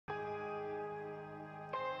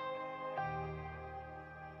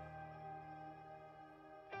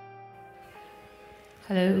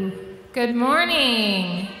Hello. Good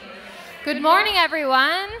morning. Good morning,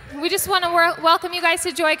 everyone. We just want to welcome you guys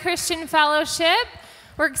to Joy Christian Fellowship.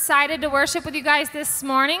 We're excited to worship with you guys this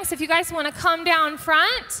morning. So if you guys want to come down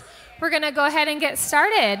front, we're going to go ahead and get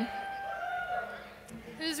started.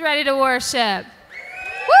 Who's ready to worship?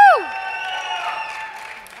 Woo!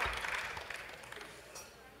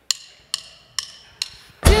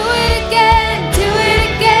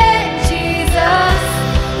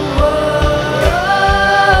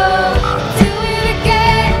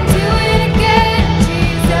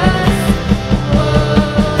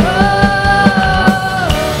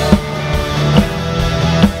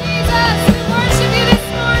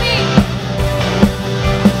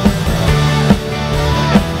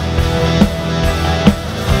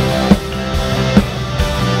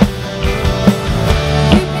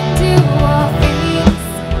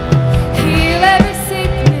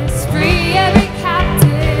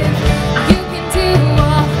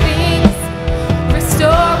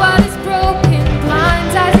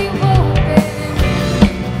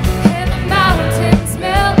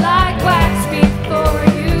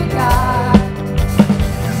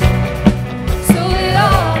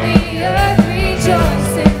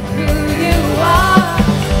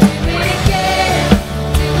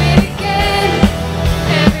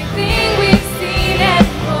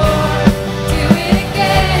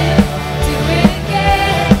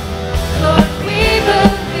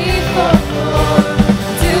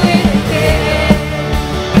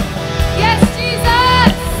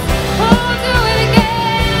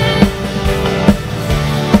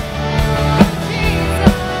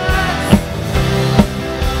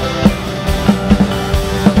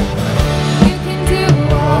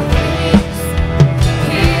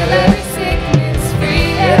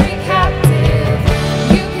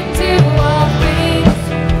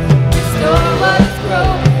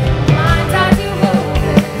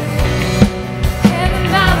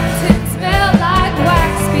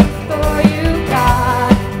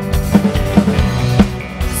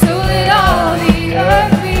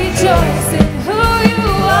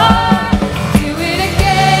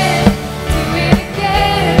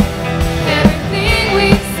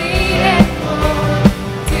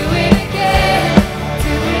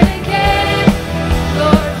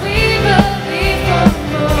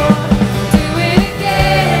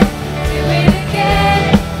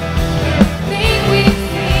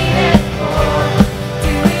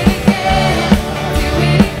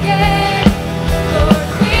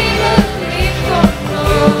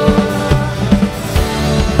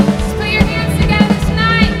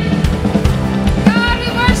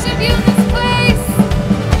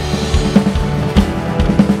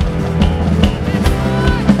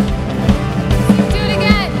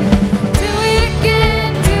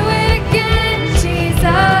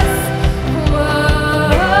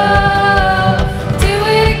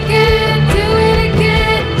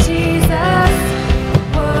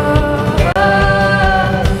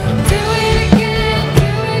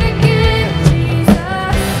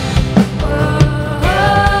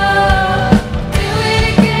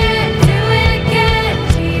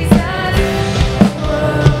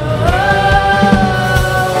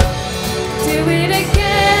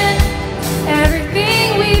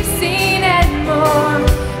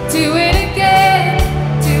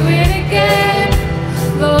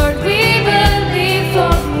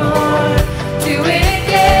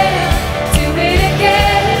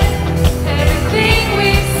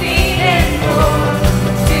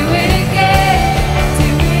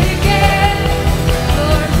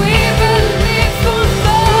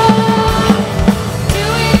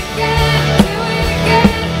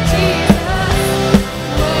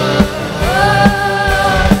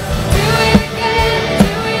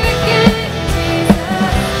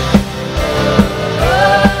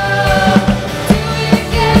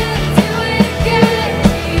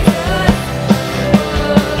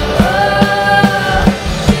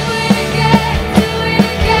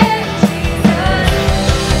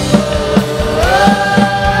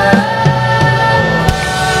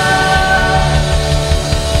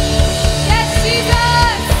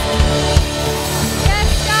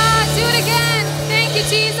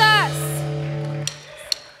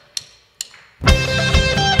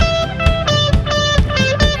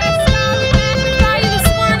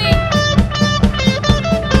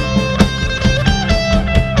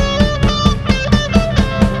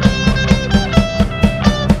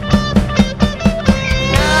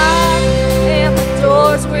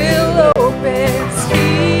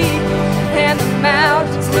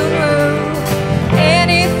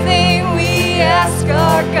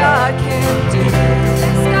 God can do.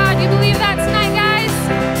 Yes, God, you believe that tonight, guys?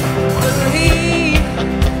 Believe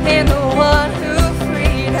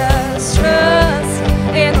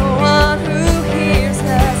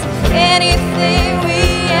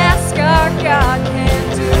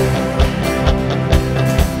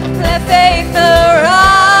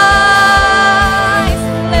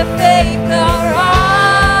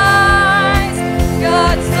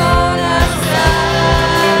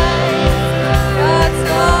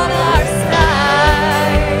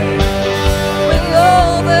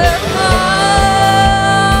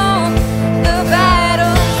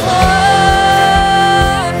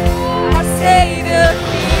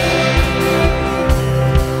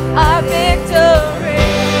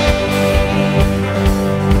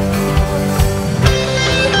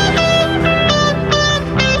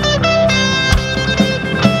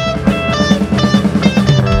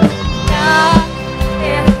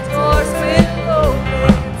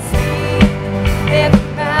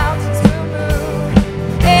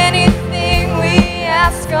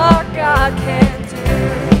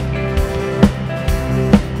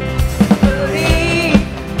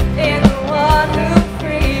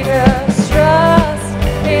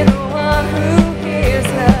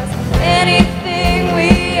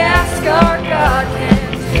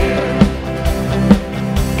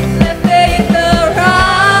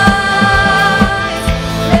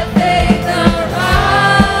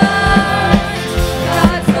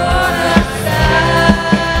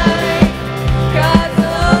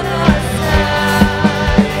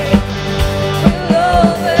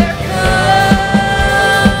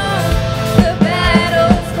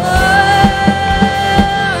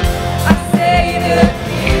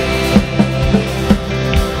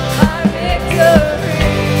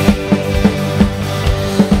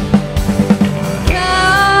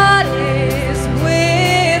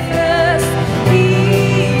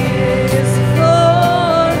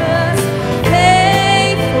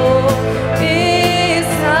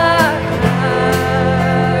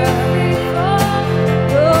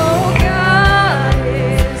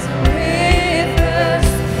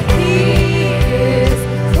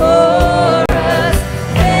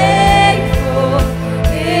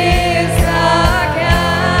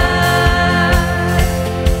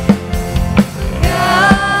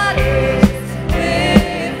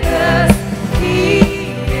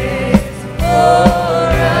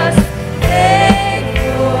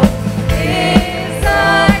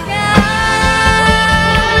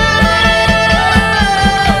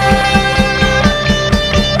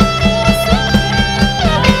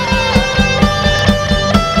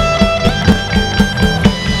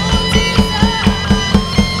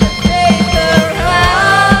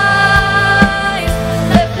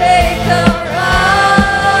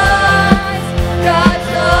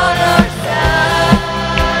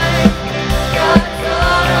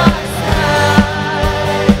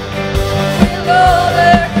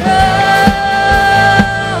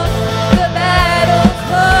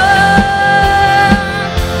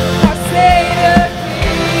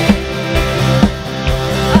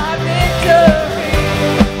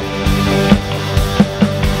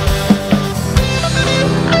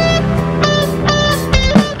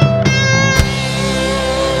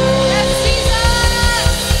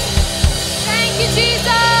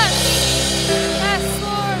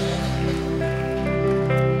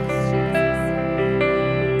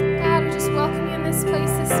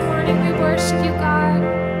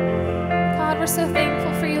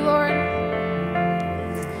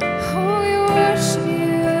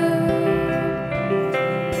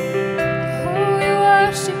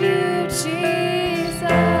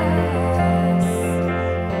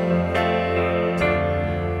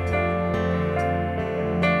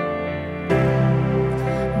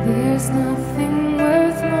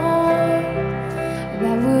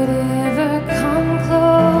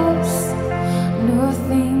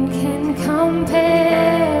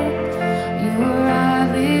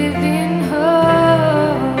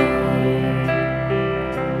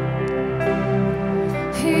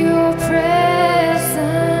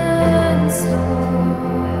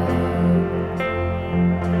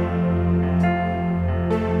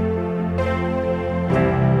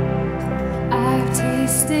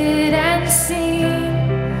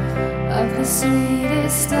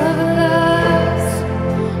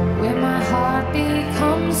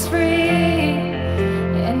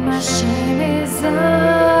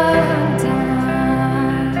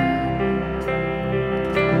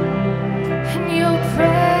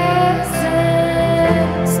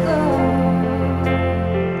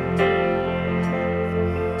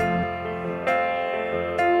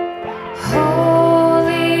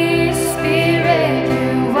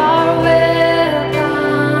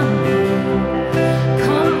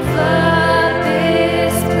Comfort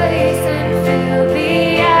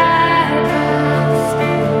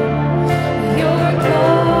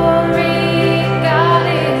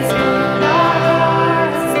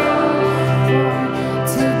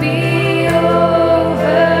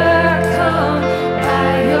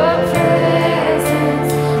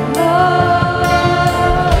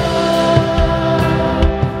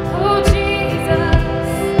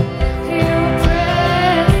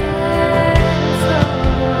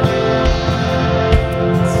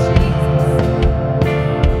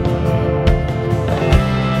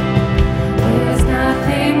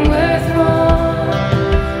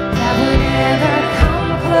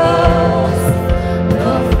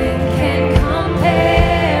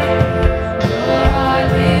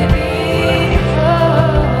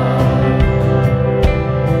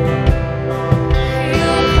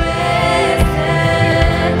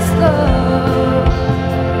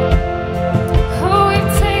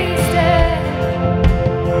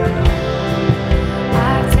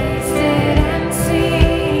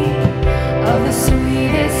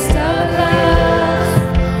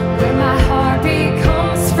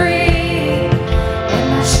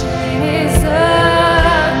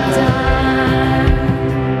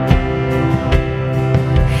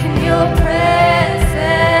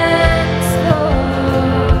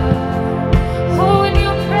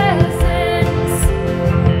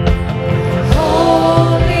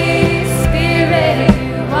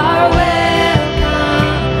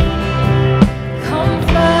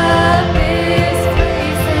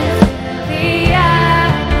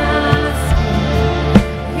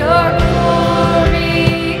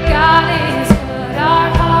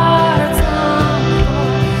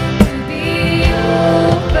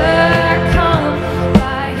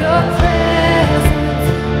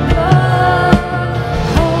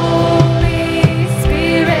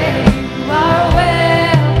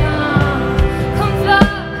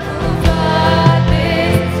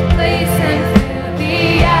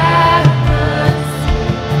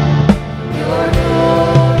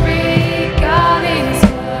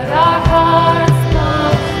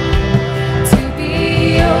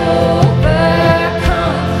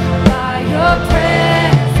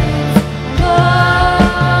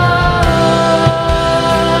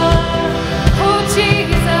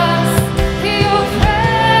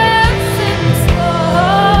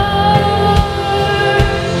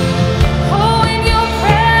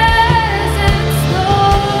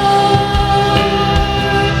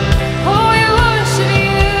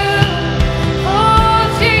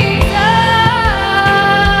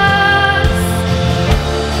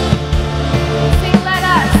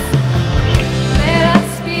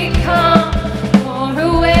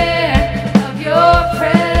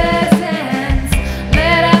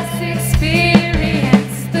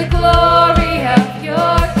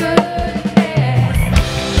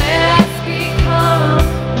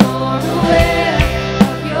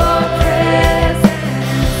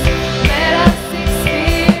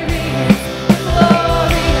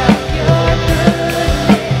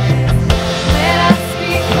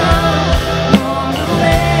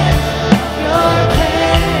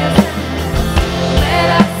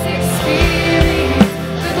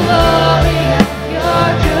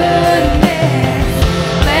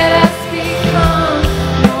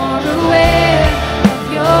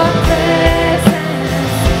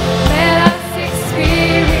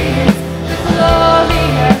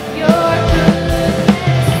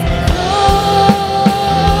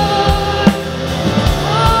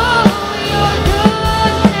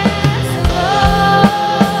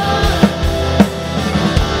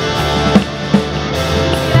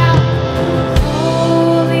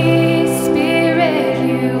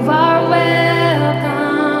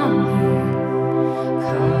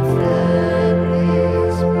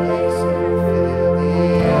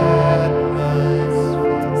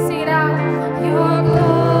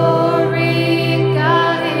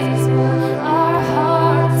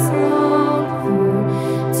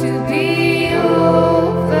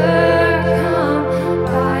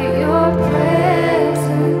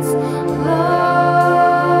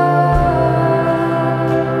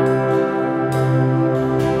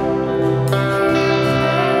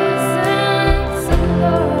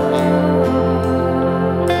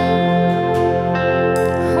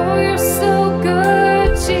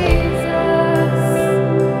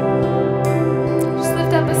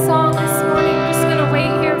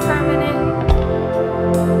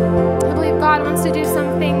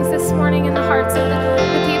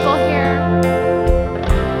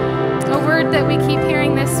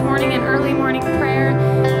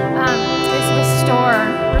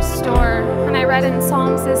read in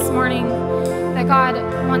Psalms this morning that God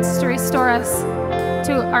wants to restore us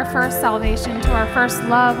to our first salvation, to our first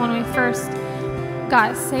love when we first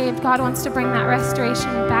got saved. God wants to bring that restoration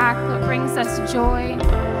back, that brings us joy.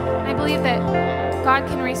 And I believe that God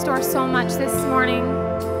can restore so much this morning.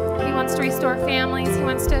 He wants to restore families. He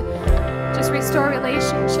wants to just restore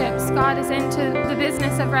relationships. God is into the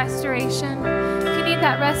business of restoration. If you need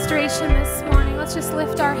that restoration this morning, let's just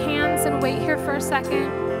lift our hands and wait here for a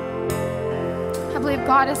second. I believe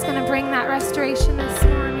God is going to bring that restoration this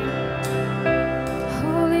morning.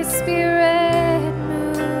 Holy Spirit,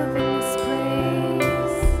 move in this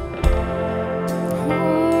place.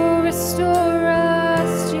 Oh, restore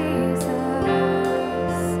us, Jesus.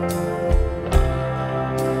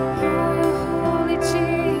 Oh, holy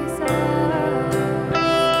Jesus.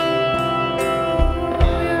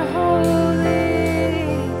 Oh, you're holy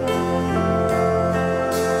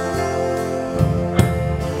God.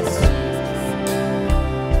 Yes, Jesus.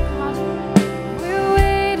 God, we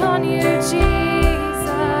wait on you, Jesus.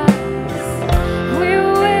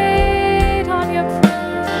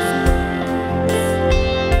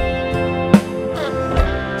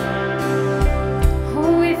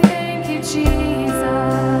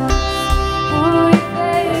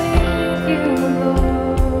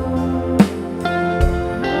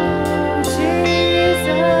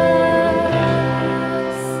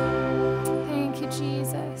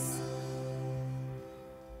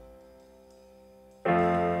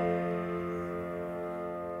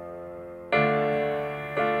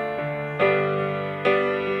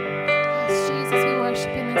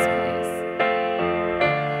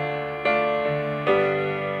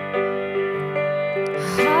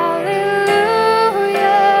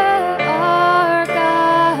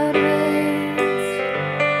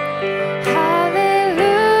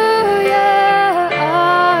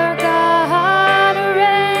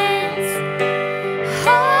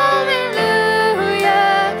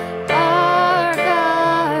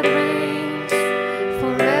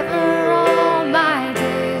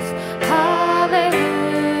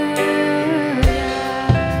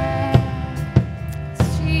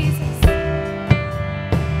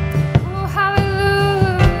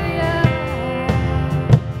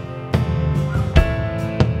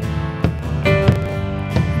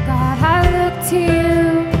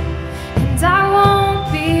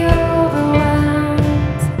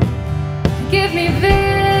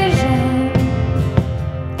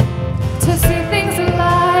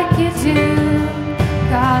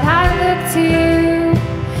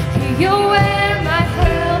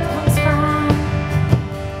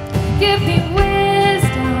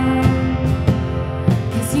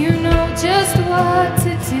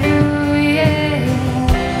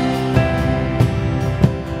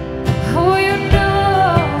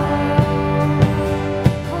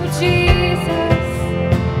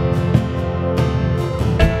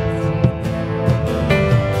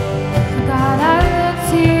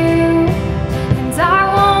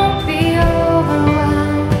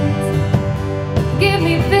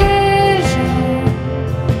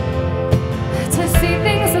 To see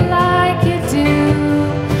things like you do,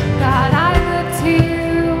 God, I look to you.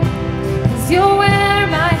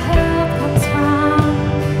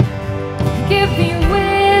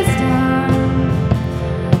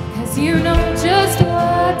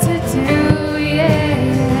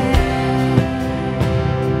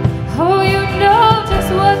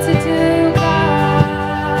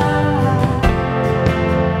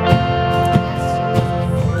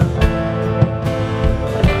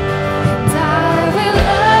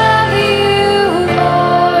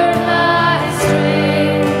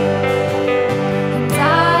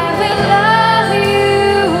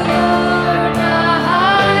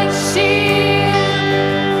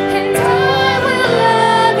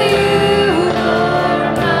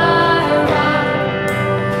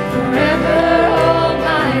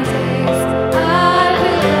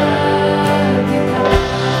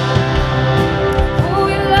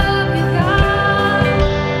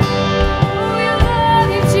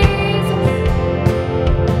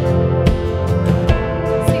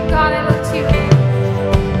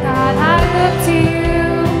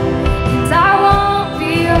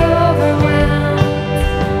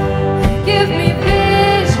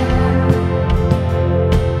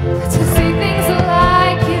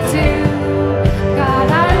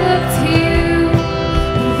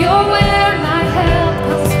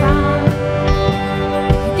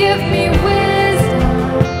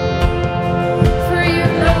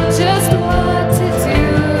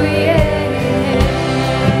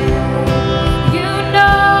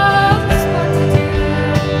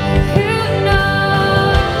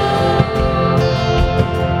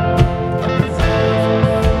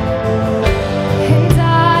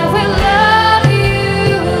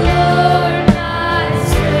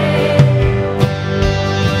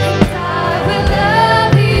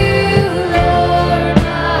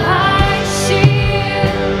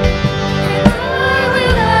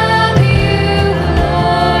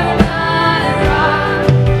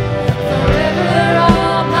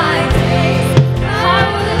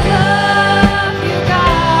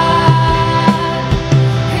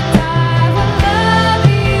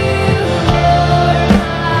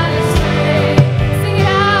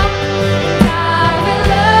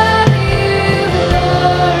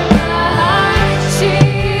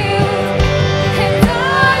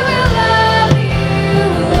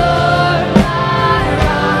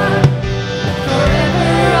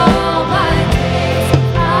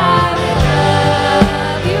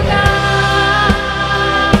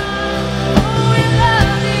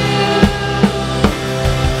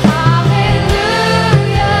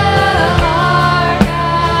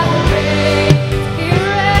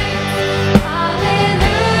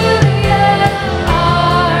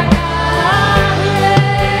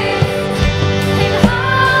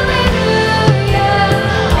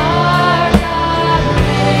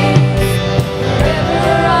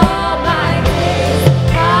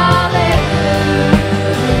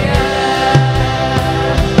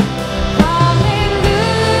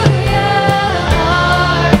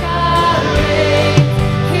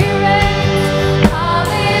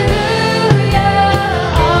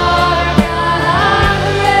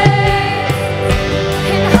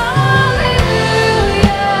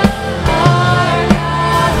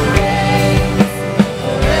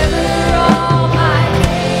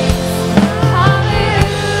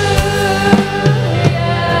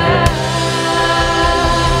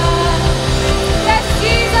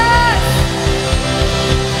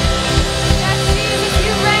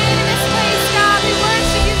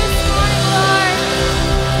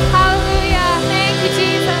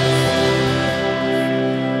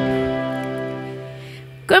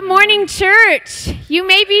 church. You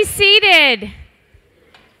may be seated.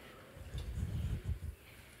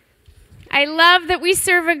 I love that we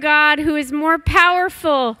serve a God who is more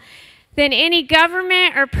powerful than any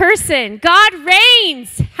government or person. God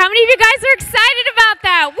reigns. How many of you guys are excited about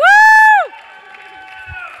that? Woo!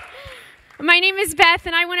 My name is Beth,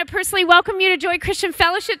 and I want to personally welcome you to Joy Christian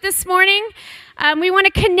Fellowship this morning. We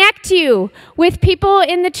want to connect you with people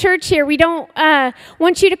in the church here. We don't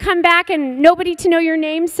want you to come back and nobody to know your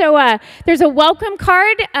name. So there's a welcome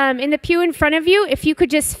card in the pew in front of you. If you could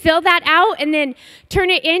just fill that out and then turn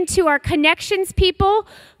it into our connections people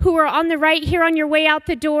who are on the right here on your way out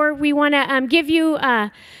the door. We want to give you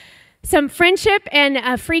some friendship and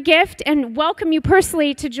a free gift and welcome you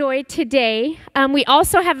personally to Joy today. We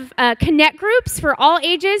also have connect groups for all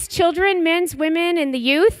ages, children, men's, women, and the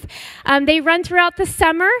youth. They run throughout the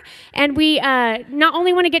summer, and we not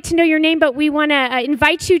only want to get to know your name, but we want to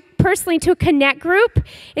invite you personally to a connect group.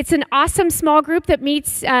 It's an awesome small group that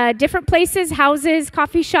meets different places, houses,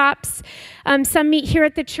 coffee shops. Some meet here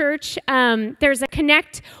at the church. There's a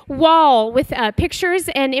connect wall with pictures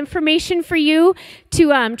and information for you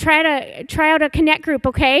to try out a connect group,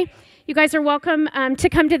 okay? You guys are welcome to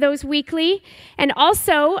come to those weekly. And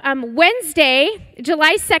also, Wednesday,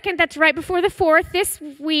 July 2nd, that's right before the 4th, this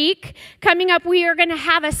week, coming up, we are going to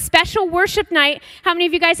have a special worship night. How many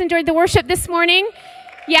of you guys enjoyed the worship this morning?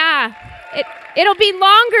 Yeah. It'll be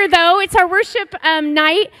longer, though. It's our worship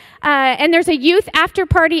night, and there's a youth after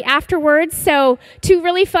party afterwards, so 2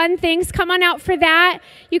 really fun things. Come on out for that.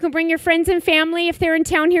 You can bring your friends and family if they're in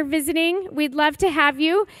town here visiting. We'd love to have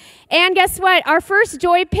you. And guess what? Our first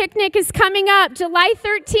Joy Picnic is coming up, July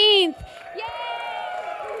 13th. Yay!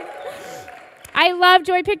 I love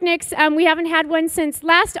Joy Picnics. We haven't had one since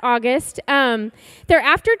last August. They're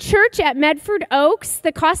after church at Medford Oaks.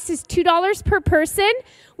 The cost is $2 per person.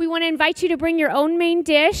 We want to invite you to bring your own main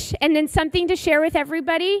dish and then something to share with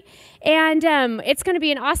everybody. And it's going to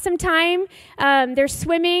be an awesome time. There's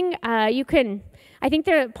swimming. I think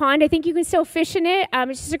the pond, I think you can still fish in it.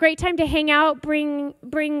 It's just a great time to hang out, bring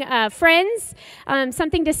friends,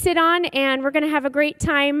 something to sit on, and we're going to have a great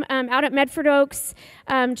time out at Medford Oaks,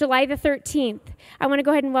 July the 13th. I want to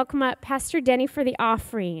go ahead and welcome up Pastor Denny for the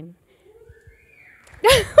offering.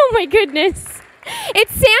 Oh, my goodness.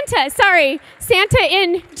 It's Santa. Sorry. Santa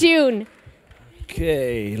in June.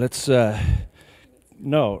 Okay, let's,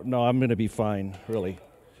 no, I'm going to be fine, really.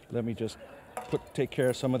 Let me just take care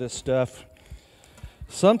of some of this stuff.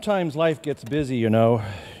 Sometimes life gets busy, you know,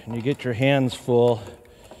 and you get your hands full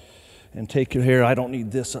and take your hair. I don't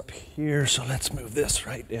need this up here, so let's move this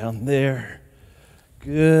right down there.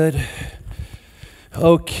 Good.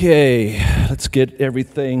 Okay, let's get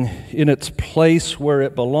everything in its place where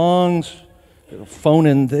it belongs. Get a phone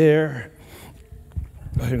in there.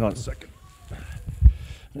 Hang on a second.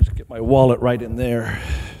 Let's get my wallet right in there.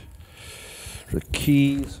 The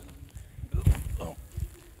keys.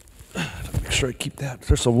 Make sure I keep that.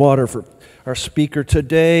 There's some water for our speaker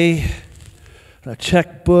today. A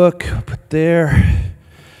checkbook, put there.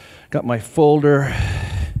 Got my folder.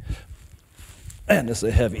 And this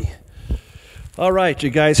is heavy. All right, you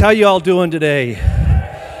guys, how you all doing today?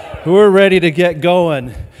 We're ready to get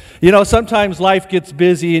going. You know, sometimes life gets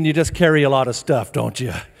busy and you just carry a lot of stuff, don't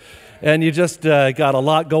you? And you just got a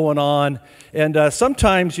lot going on. And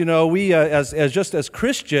sometimes, you know, we as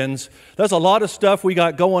Christians, there's a lot of stuff we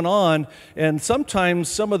got going on. And sometimes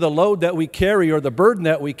some of the load that we carry or the burden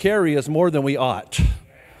that we carry is more than we ought.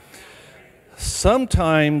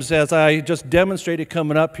 Sometimes, as I just demonstrated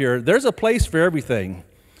coming up here, there's a place for everything.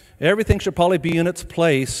 Everything should probably be in its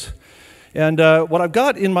place. And what I've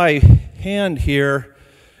got in my hand here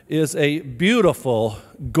is a beautiful,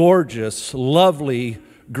 gorgeous, lovely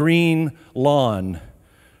green lawn,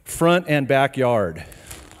 front and backyard,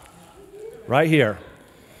 right here.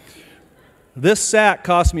 This sack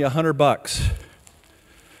cost me $100.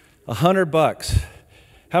 $100.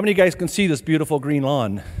 How many of you guys can see this beautiful green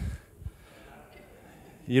lawn?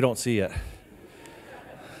 You don't see it.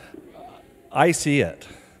 I see it.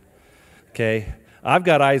 Okay? I've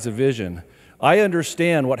got eyes of vision. I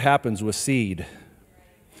understand what happens with seed.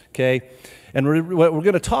 Okay? And what we're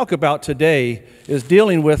going to talk about today is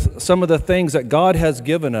dealing with some of the things that God has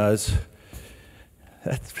given us.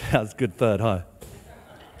 That's good thud, huh?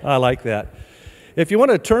 I like that. If you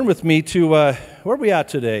want to turn with me to, where are we at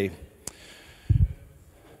today?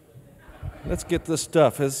 Let's get this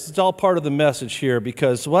stuff. It's all part of the message here,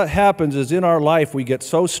 because what happens is in our life we get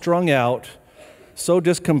so strung out, so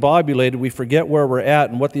discombobulated, we forget where we're at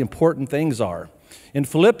and what the important things are. In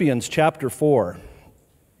Philippians chapter 4,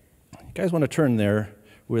 you guys want to turn there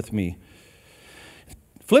with me.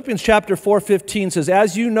 Philippians chapter 4:15 says,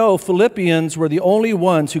 "As you know, Philippians were the only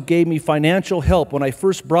ones who gave me financial help when I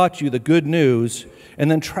first brought you the good news and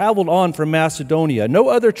then traveled on from Macedonia. No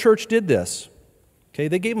other church did this." Okay,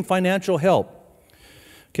 they gave them financial help.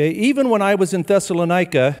 Okay, even when I was in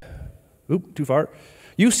Thessalonica, too far,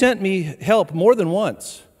 you sent me help more than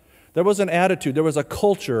once. There was an attitude, there was a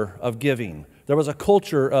culture of giving. There was a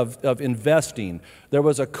culture of investing. There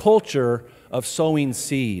was a culture of sowing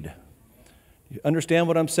seed. You understand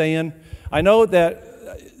what I'm saying? I know that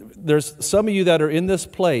there's some of you that are in this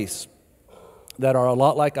place that are a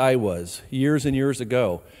lot like I was years and years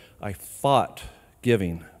ago. I fought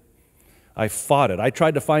giving. I fought it. I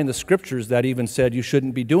tried to find the scriptures that even said you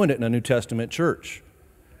shouldn't be doing it in a New Testament church.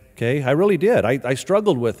 Okay, I really did. I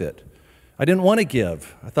struggled with it. I didn't want to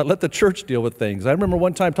give. I thought, let the church deal with things. I remember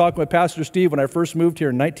one time talking with Pastor Steve when I first moved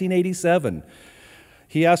here in 1987.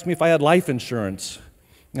 He asked me if I had life insurance.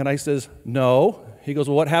 And I says, no. He goes,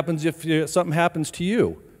 well, what happens if something happens to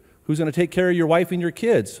you? Who's going to take care of your wife and your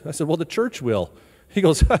kids? I said, well, the church will. He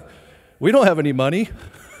goes, we don't have any money.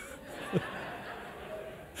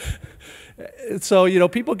 So,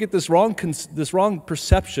 people get this wrong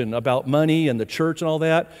perception about money and the church and all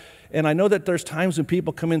that. And I know that there's times when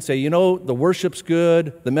people come in and say, the worship's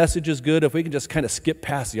good, the message is good, if we can just kind of skip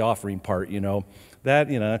past the offering part,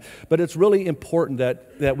 But it's really important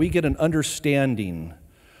that we get an understanding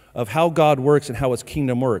of how God works and how His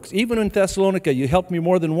kingdom works. Even in Thessalonica, you helped me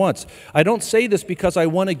more than once. I don't say this because I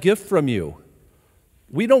want a gift from you.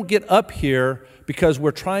 We don't get up here because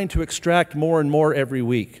we're trying to extract more and more every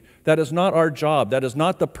week. That is not our job. That is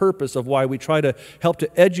not the purpose of why we try to help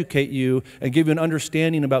to educate you and give you an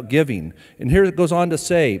understanding about giving. And here it goes on to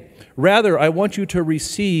say, rather, I want you to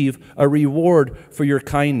receive a reward for your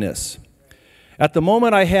kindness. At the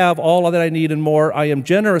moment I have all that I need and more. I am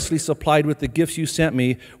generously supplied with the gifts you sent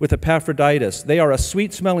me with Epaphroditus. They are a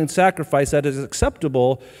sweet-smelling sacrifice that is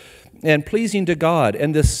acceptable and pleasing to God.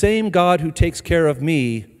 And the same God who takes care of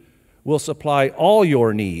me will supply all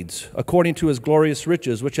your needs according to His glorious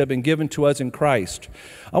riches, which have been given to us in Christ.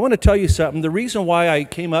 I want to tell you something. The reason why I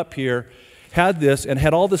came up here, had this, and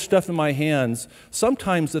had all this stuff in my hands,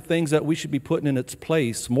 sometimes the things that we should be putting in its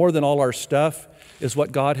place, more than all our stuff, is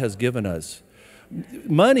what God has given us.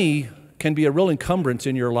 Money can be a real encumbrance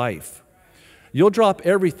in your life. You'll drop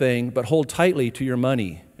everything but hold tightly to your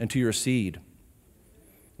money and to your seed.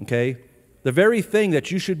 Okay? The very thing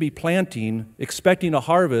that you should be planting, expecting a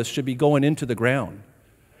harvest, should be going into the ground.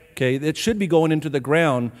 Okay? It should be going into the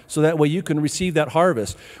ground so that way you can receive that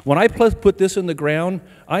harvest. When I put this in the ground,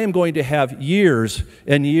 I am going to have years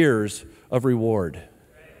and years of reward.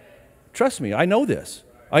 Trust me, I know this.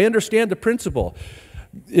 I understand the principle.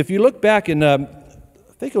 If you look back in, I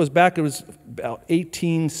think it was about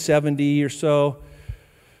 1870 or so.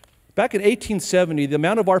 Back in 1870, the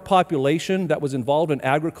amount of our population that was involved in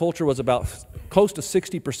agriculture was about close to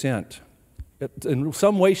 60%. In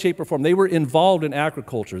some way, shape, or form, they were involved in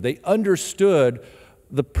agriculture. They understood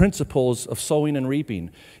the principles of sowing and reaping.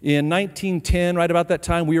 In 1910, right about that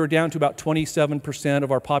time, we were down to about 27%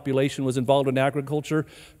 of our population was involved in agriculture.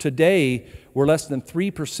 Today, we're less than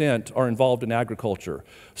 3% are involved in agriculture.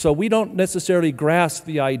 So we don't necessarily grasp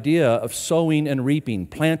the idea of sowing and reaping,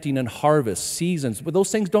 planting and harvest, seasons, but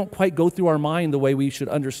those things don't quite go through our mind the way we should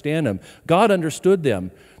understand them. God understood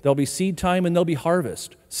them. There'll be seed time and there'll be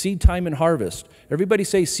harvest. Seed time and harvest. Everybody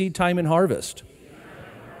say seed time and harvest.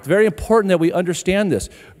 It's very important that we understand this.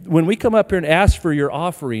 When we come up here and ask for your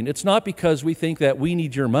offering, it's not because we think that we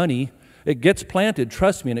need your money. It gets planted,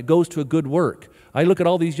 trust me, and it goes to a good work. I look at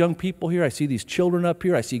all these young people here. I see these children up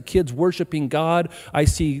here. I see kids worshiping God.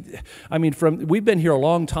 We've been here a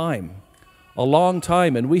long time,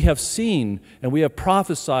 and we have seen and we have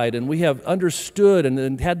prophesied and we have understood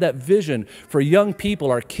and had that vision for young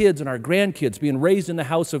people, our kids and our grandkids being raised in the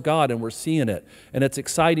house of God, and we're seeing it, and it's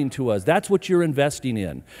exciting to us. That's what you're investing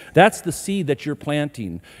in. That's the seed that you're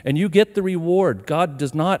planting, and you get the reward. God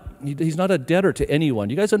does not, He's not a debtor to anyone.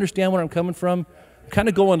 You guys understand where I'm coming from? I'm kind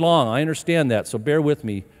of going long. I understand that, so bear with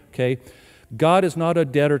me, okay? God is not a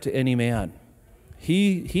debtor to any man.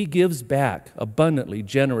 He gives back abundantly,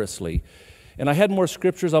 generously. And I had more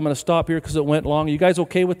scriptures. I'm going to stop here because it went long. Are you guys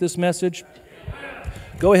okay with this message?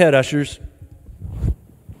 Go ahead, ushers.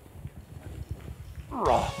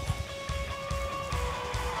 I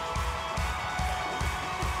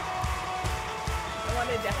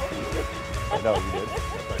wanted to help you. I know you did.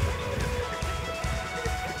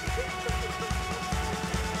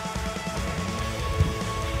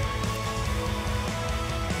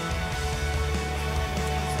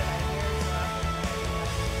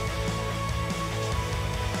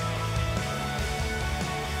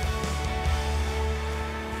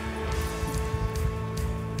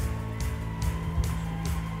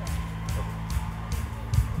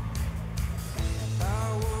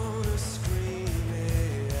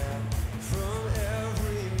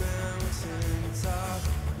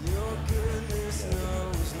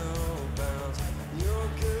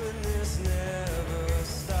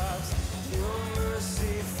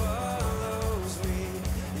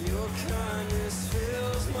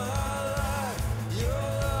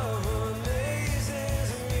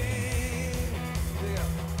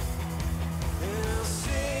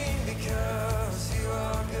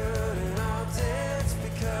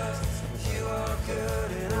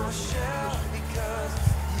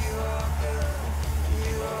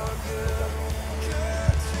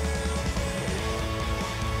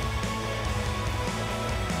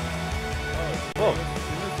 Whoa.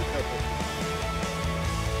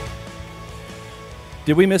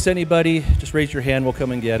 Did we miss anybody? Just raise your hand. We'll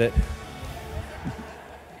come and get it.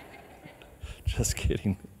 Just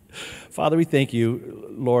kidding. Father, we thank you,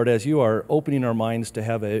 Lord, as you are opening our minds to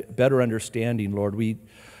have a better understanding, Lord.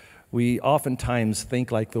 We oftentimes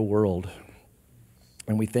think like the world,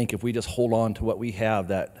 and we think if we just hold on to what we have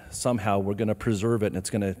that somehow we're going to preserve it and it's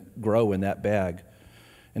going to grow in that bag.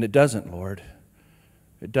 And it doesn't, Lord.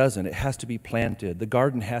 It doesn't. It has to be planted. The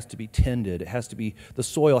garden has to be tended. The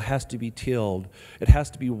soil has to be tilled. It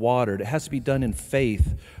has to be watered. It has to be done in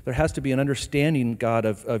faith. There has to be an understanding, God,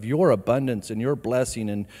 of your abundance and your blessing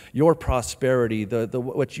and your prosperity,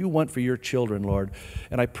 what you want for your children, Lord.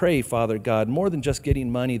 And I pray, Father God, more than just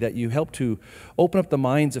getting money, that you help to open up the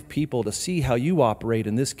minds of people to see how you operate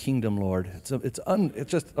in this kingdom, Lord.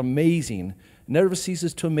 It's just amazing. Never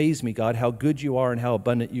ceases to amaze me, God, how good you are and how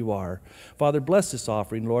abundant you are. Father, bless this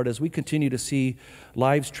offering, Lord, as we continue to see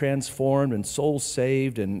lives transformed and souls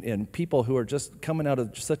saved and people who are just coming out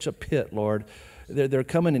of such a pit, Lord. They're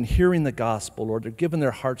coming and hearing the gospel, Lord. They're giving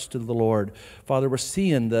their hearts to the Lord. Father, we're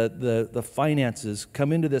seeing the finances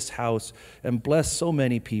come into this house and bless so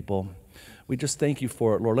many people. We just thank you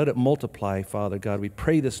for it, Lord. Let it multiply, Father God. We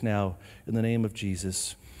pray this now in the name of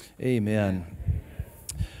Jesus. Amen.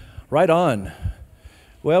 Right on.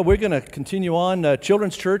 Well, we're going to continue on.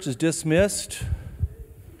 Children's church is dismissed.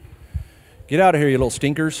 Get out of here, you little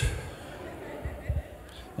stinkers.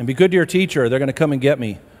 And be good to your teacher. They're going to come and get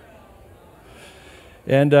me.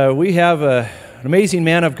 And we have an amazing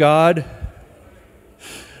man of God,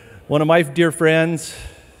 one of my dear friends,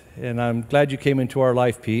 and I'm glad you came into our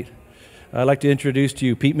life, Pete. I'd like to introduce to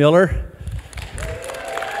you Pete Miller.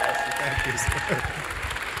 Thank you, sir.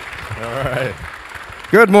 All right.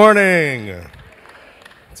 Good morning.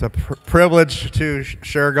 It's a privilege to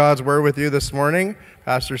share God's word with you this morning.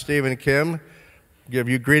 Pastor Steve and Kim give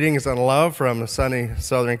you greetings and love from sunny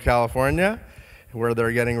Southern California, where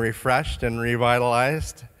they're getting refreshed and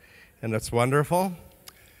revitalized, and it's wonderful.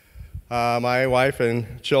 My wife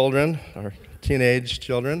and children, our teenage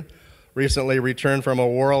children, recently returned from a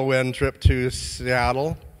whirlwind trip to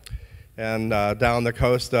Seattle and down the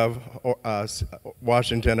coast of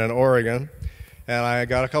Washington and Oregon. And I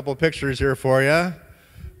got a couple pictures here for you.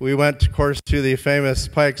 We went, of course, to the famous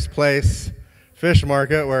Pike's Place fish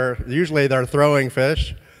market, where usually they're throwing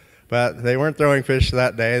fish, but they weren't throwing fish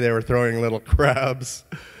that day. They were throwing little crabs.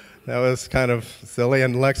 That was kind of silly,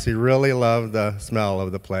 and Lexi really loved the smell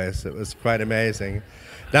of the place. It was quite amazing.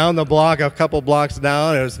 Down the block, a couple blocks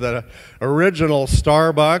down, is the original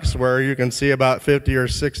Starbucks, where you can see about 50 or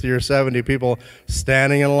 60 or 70 people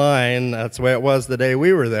standing in line. That's the way it was the day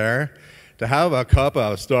we were there, to have a cup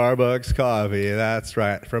of Starbucks coffee. That's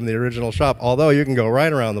right, from the original shop. Although you can go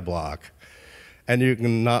right around the block, and you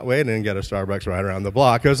can not wait and get a Starbucks right around the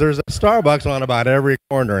block, because there's a Starbucks on about every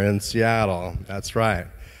corner in Seattle. That's right.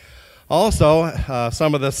 Also,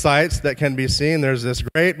 some of the sights that can be seen, there's this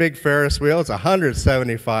great big Ferris wheel. It's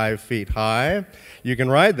 175 feet high. You can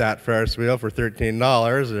ride that Ferris wheel for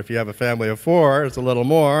 $13. And if you have a family of 4, it's a little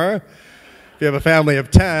more. If you have a family of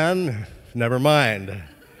 10, never mind.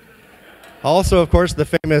 Also, of course, the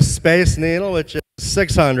famous Space Needle, which is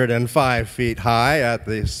 605 feet high at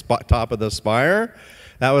the top of the spire.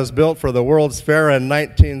 That was built for the World's Fair in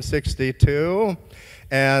 1962.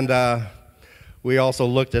 And we also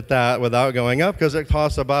looked at that without going up, because it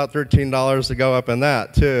costs about $13 to go up in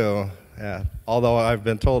that, too. Yeah. Although I've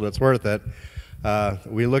been told it's worth it.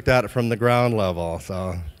 We looked at it from the ground level.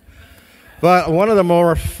 But one of the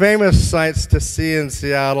more famous sights to see in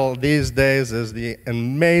Seattle these days is the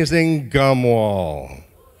amazing gum wall.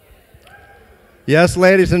 Yes,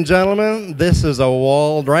 ladies and gentlemen, this is a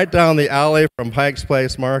wall right down the alley from Pike's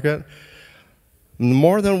Place Market.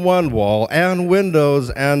 More than one wall and windows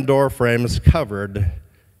and door frames covered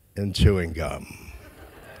in chewing gum.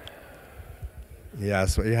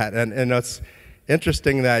 Yes, and it's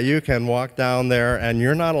interesting that you can walk down there and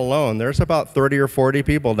you're not alone. There's about 30 or 40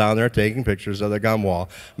 people down there taking pictures of the gum wall.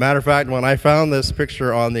 Matter of fact, when I found this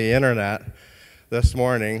picture on the internet this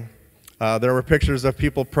morning, there were pictures of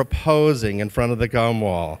people proposing in front of the gum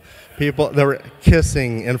wall. People that were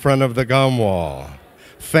kissing in front of the gum wall.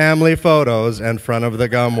 Family photos in front of the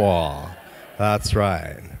gum wall. That's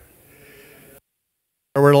right.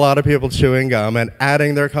 There were a lot of people chewing gum and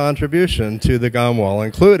adding their contribution to the gum wall,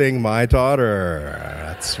 including my daughter.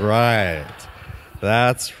 That's right.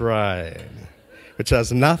 That's right. Which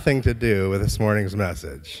has nothing to do with this morning's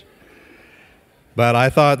message. But I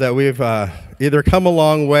thought that we've either come a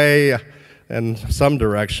long way in some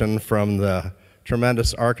direction from the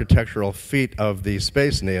tremendous architectural feat of the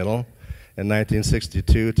Space Needle in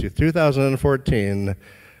 1962 to 2014,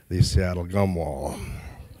 the Seattle Gum Wall.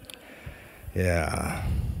 Yeah.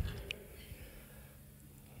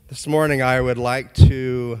 This morning I would like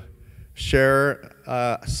to share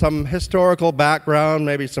some historical background,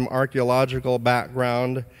 maybe some archaeological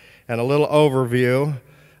background, and a little overview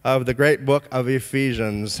of the great book of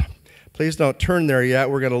Ephesians. Please don't turn there yet.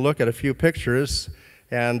 We're going to look at a few pictures.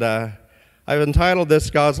 And I've entitled this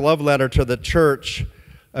God's Love Letter to the Church.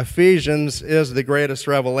 Ephesians is the greatest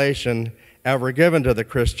revelation ever given to the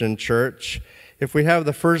Christian church. If we have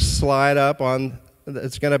the first slide up on,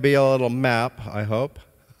 it's going to be a little map, I hope.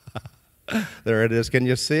 There it is. Can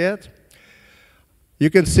you see it? You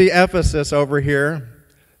can see Ephesus over here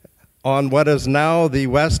on what is now the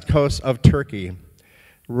west coast of Turkey,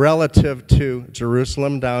 relative to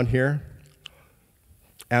Jerusalem down here,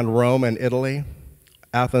 and Rome and Italy,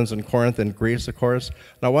 Athens and Corinth and Greece, of course.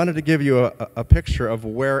 And I wanted to give you a picture of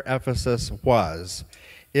where Ephesus was.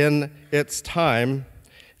 In its time,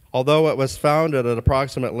 although it was founded at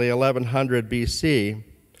approximately 1100 BC,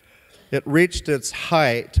 it reached its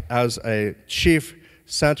height as a chief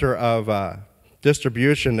center of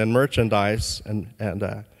distribution and merchandise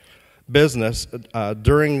and business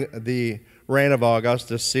during the reign of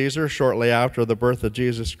Augustus Caesar, shortly after the birth of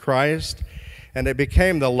Jesus Christ, and it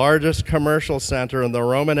became the largest commercial center in the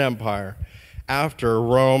Roman Empire after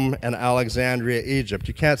Rome and Alexandria, Egypt.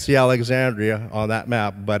 You can't see Alexandria on that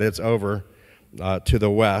map, but it's over to the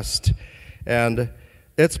west. And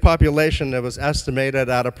its population, it was estimated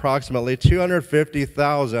at approximately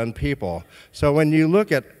 250,000 people. So when you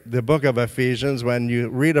look at the book of Ephesians, when you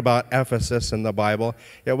read about Ephesus in the Bible,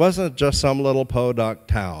 it wasn't just some little podunk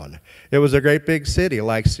town. It was a great big city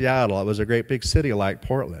like Seattle. It was a great big city like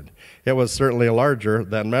Portland. It was certainly larger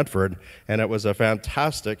than Medford, and it was a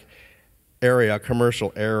fantastic area,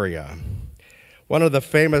 commercial area. One of the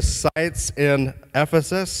famous sites in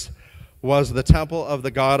Ephesus was the temple of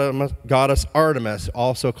the goddess Artemis,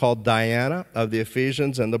 also called Diana, of the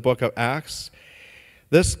Ephesians in the book of Acts.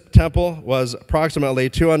 This temple was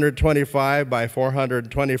approximately 225 by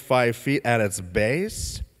 425 feet at its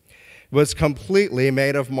base. It was completely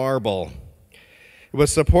made of marble. It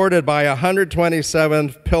was supported by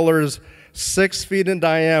 127 pillars 6 feet in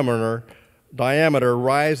diameter,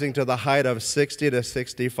 rising to the height of 60 to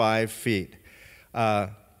 65 feet.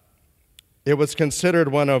 It was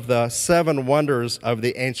considered one of the 7 wonders of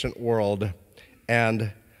the ancient world,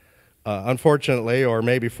 and unfortunately, or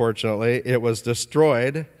maybe fortunately, it was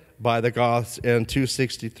destroyed by the Goths in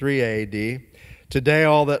 263 AD. Today,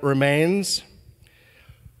 all that remains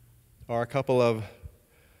are a couple of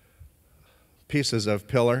pieces of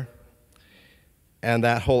pillar, and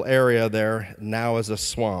that whole area there now is a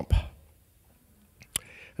swamp.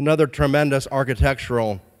 Another tremendous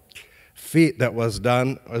architectural feat that was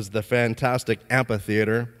done was the fantastic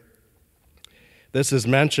amphitheater. This is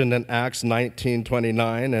mentioned in Acts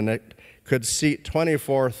 19:29, and it could seat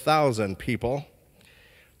 24,000 people,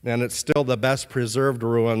 and it's still the best preserved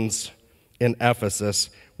ruins in Ephesus.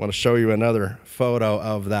 I want to show you another photo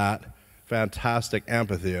of that fantastic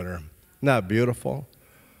amphitheater. Isn't that beautiful?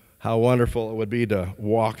 How wonderful it would be to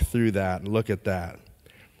walk through that and look at that.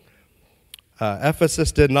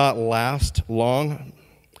 Ephesus did not last long.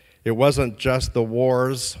 It wasn't just the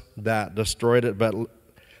wars that destroyed it, but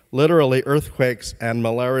literally earthquakes and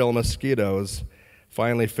malarial mosquitoes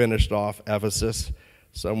finally finished off Ephesus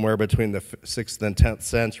somewhere between the 6th and 10th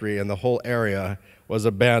century, and the whole area was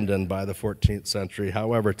abandoned by the 14th century.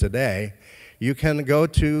 However, today, you can go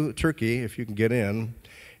to Turkey, if you can get in,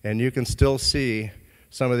 and you can still see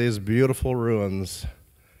some of these beautiful ruins,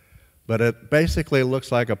 but it basically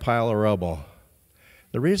looks like a pile of rubble.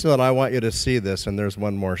 The reason that I want you to see this, and there's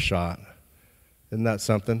one more shot. Isn't that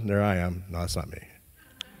something? There I am. No, it's not me.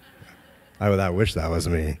 I wish that was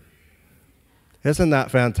me. Isn't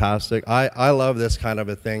that fantastic? I love this kind of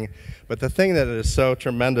a thing. But the thing that is so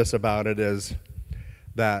tremendous about it is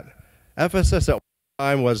that Ephesus at one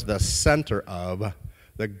time was the center of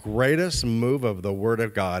the greatest move of the Word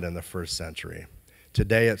of God in the first century.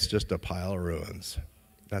 Today, it's just a pile of ruins.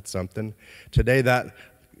 That's something. Today, that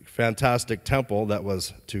fantastic temple that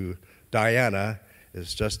was to Diana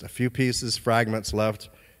is just a few pieces, fragments left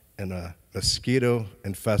in a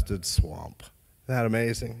mosquito-infested swamp. Isn't that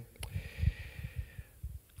amazing?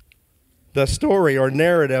 The story or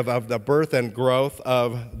narrative of the birth and growth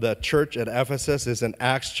of the church at Ephesus is in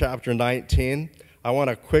Acts chapter 19. I want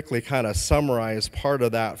to quickly kind of summarize part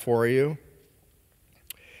of that for you.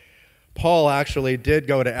 Paul actually did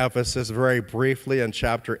go to Ephesus very briefly in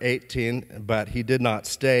chapter 18, but he did not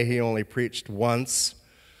stay. He only preached once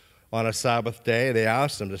on a Sabbath day. They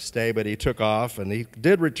asked him to stay, but he took off, and he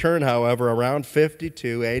did return, however, around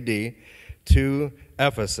 52 AD to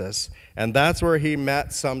Ephesus, and that's where he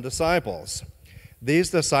met some disciples. These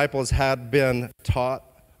disciples had been taught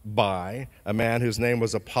by a man whose name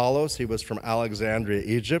was Apollos. He was from Alexandria,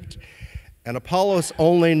 Egypt, and Apollos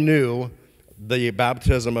only knew the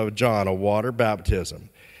baptism of John, a water baptism.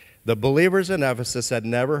 The believers in Ephesus had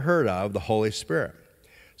never heard of the Holy Spirit.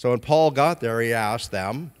 So when Paul got there, he asked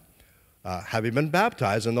them, have you been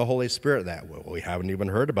baptized in the Holy Spirit? Well, we haven't even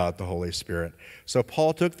heard about the Holy Spirit. So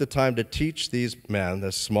Paul took the time to teach these men,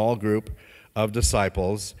 this small group of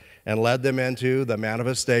disciples, and led them into the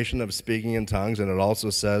manifestation of speaking in tongues. And it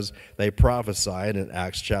also says they prophesied in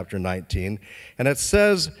Acts chapter 19. And it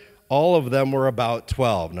says all of them were about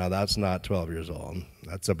 12. Now, that's not 12 years old.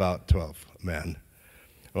 That's about 12 men.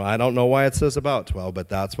 Well, I don't know why it says about 12, but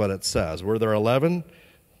that's what it says. Were there 11?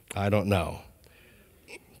 I don't know.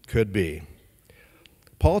 Could be.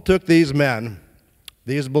 Paul took these men,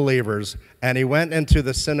 these believers, and he went into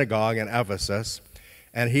the synagogue in Ephesus,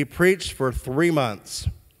 and he preached for 3 months.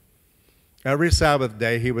 Every Sabbath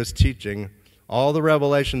day he was teaching all the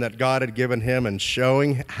revelation that God had given him and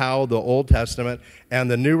showing how the Old Testament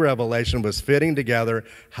and the new revelation was fitting together,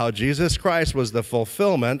 how Jesus Christ was the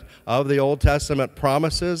fulfillment of the Old Testament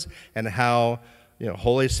promises, and how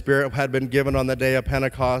Holy Spirit had been given on the day of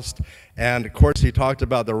Pentecost. And of course, he talked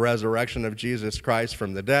about the resurrection of Jesus Christ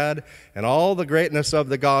from the dead and all the greatness of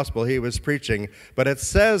the gospel he was preaching. But it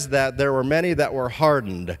says that there were many that were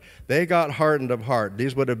hardened. They got hardened of heart.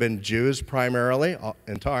 These would have been Jews primarily,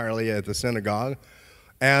 entirely at the synagogue.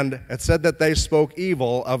 And it said that they spoke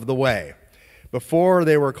evil of the way. Before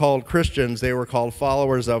they were called Christians, they were called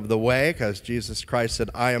followers of the way, because Jesus Christ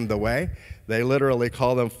said, I am the way. They literally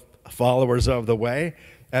call them followers of the way,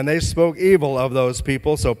 and they spoke evil of those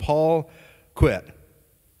people, so Paul quit.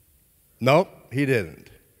 Nope, he didn't.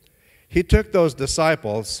 He took those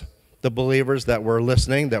disciples, the believers that were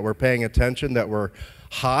listening, that were paying attention, that were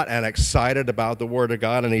hot and excited about the Word of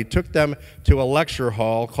God, and he took them to a lecture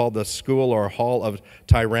hall called the School or Hall of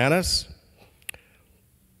Tyrannus,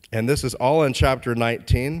 and this is all in chapter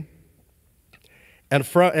 19,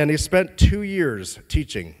 and he spent 2 years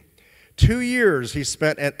teaching. 2 years he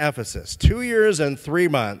spent at Ephesus, 2 years and 3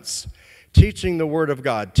 months, teaching the Word of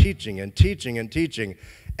God, teaching and teaching and teaching.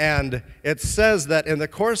 And it says that in the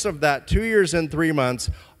course of that 2 years and 3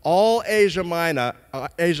 months, all Asia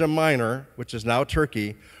Minor, which is now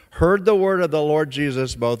Turkey, heard the word of the Lord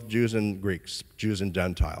Jesus, both Jews and Greeks, Jews and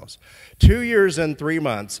Gentiles. 2 years and 3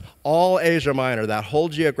 months, all Asia Minor, that whole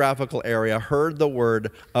geographical area, heard the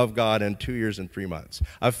word of God in 2 years and 3 months.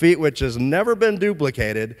 A feat which has never been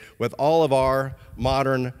duplicated with all of our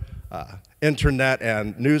modern internet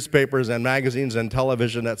and newspapers and magazines and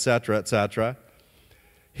television, etc., etc.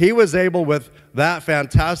 He was able, with that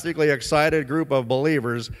fantastically excited group of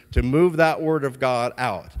believers, to move that word of God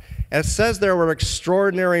out. It says there were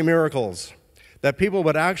extraordinary miracles, that people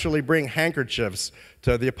would actually bring handkerchiefs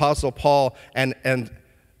to the Apostle Paul, and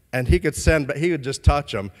he could just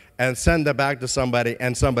touch them and send them back to somebody,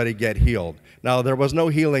 and somebody get healed. Now, there was no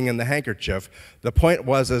healing in the handkerchief. The point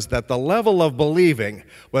was that the level of believing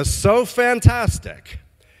was so fantastic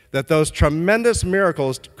that those tremendous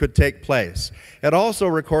miracles could take place. It also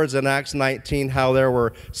records in Acts 19 how there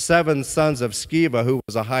were 7 sons of Sceva, who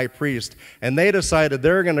was a high priest, and they decided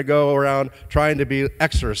they're going to go around trying to be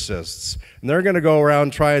exorcists, and they're going to go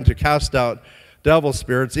around trying to cast out devil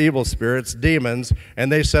spirits, evil spirits, demons,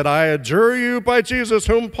 and they said, I adjure you by Jesus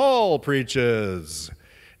whom Paul preaches.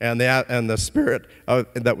 And the spirit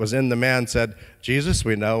that was in the man said, Jesus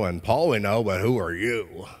we know and Paul we know, but who are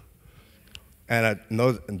you? And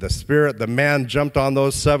the man jumped on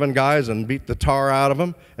those 7 guys and beat the tar out of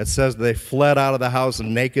them. It says they fled out of the house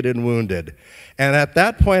naked and wounded. And at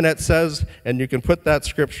that point it says, and you can put that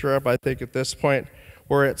scripture up, I think, at this point,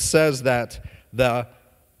 where it says that the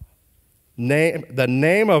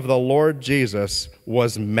name of the Lord Jesus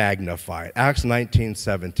was magnified. Acts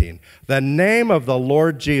 19:17. The name of the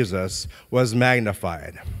Lord Jesus was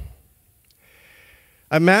magnified.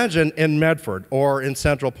 Imagine in Medford or in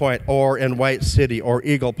Central Point or in White City or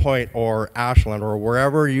Eagle Point or Ashland or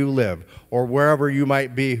wherever you live or wherever you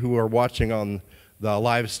might be who are watching on the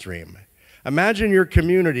live stream. Imagine your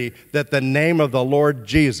community that the name of the Lord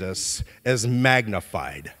Jesus is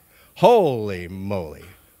magnified. Holy moly.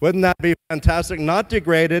 Wouldn't that be fantastic? Not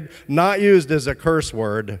degraded, not used as a curse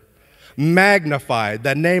word. Magnified.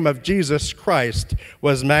 The name of Jesus Christ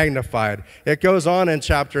was magnified. It goes on in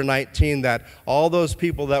chapter 19 that all those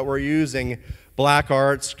people that were using black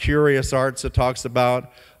arts, curious arts, it talks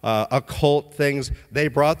about occult things, they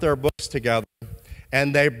brought their books together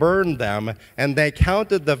and they burned them, and they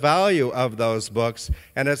counted the value of those books,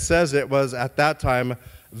 and it says it was at that time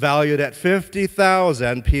valued at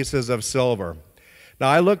 50,000 pieces of silver. Now,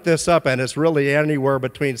 I looked this up, and it's really anywhere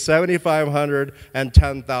between $7,500 and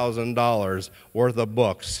 $10,000 worth of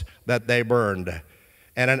books that they burned.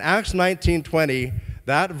 And in Acts 19:20,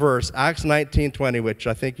 that verse, Acts 19:20, which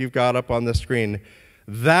I think you've got up on the screen,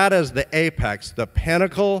 that is the apex, the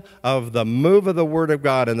pinnacle of the move of the Word of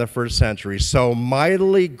God in the first century. So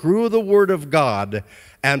mightily grew the Word of God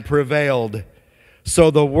and prevailed.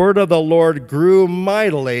 So the Word of the Lord grew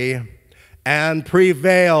mightily and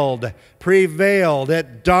prevailed. Prevailed.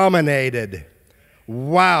 It dominated.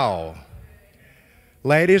 Wow.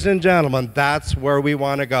 Ladies and gentlemen, that's where we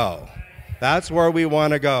want to go. That's where we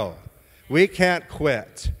want to go. We can't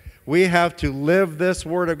quit. We have to live this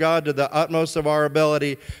Word of God to the utmost of our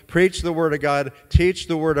ability, preach the Word of God, teach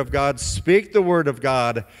the Word of God, speak the Word of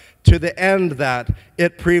God, to the end that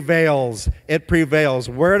it prevails. It prevails.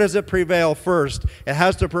 Where does it prevail first? It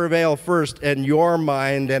has to prevail first in your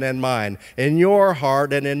mind and in mine, in your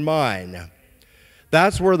heart and in mine.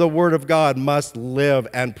 That's where the Word of God must live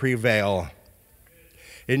and prevail.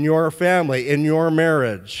 In your family, in your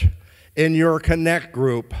marriage, in your connect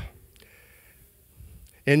group,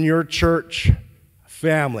 in your church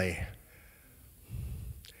family.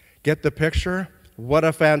 Get the picture? What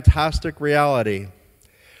a fantastic reality.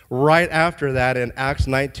 Right after that, in Acts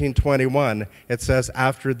 19:21, it says,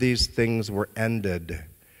 after these things were ended.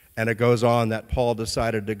 And it goes on that Paul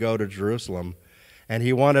decided to go to Jerusalem. And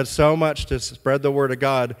he wanted so much to spread the word of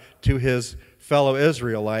God to his fellow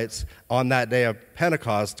Israelites on that day of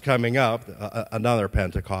Pentecost coming up, another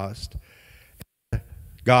Pentecost.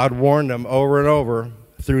 God warned him over and over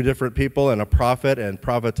through different people and a prophet and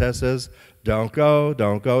prophetesses, don't go,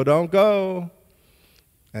 don't go, don't go.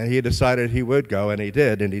 And he decided he would go, and he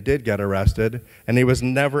did get arrested, and he was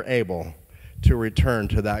never able to return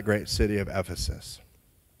to that great city of Ephesus.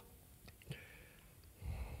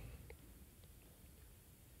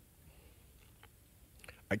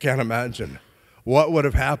 I can't imagine what would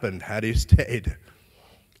have happened had he stayed.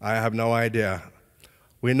 I have no idea.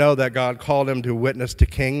 We know that God called him to witness to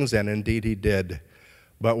kings, and indeed he did.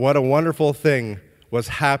 But what a wonderful thing was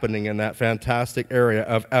happening in that fantastic area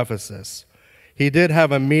of Ephesus. He did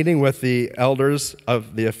have a meeting with the elders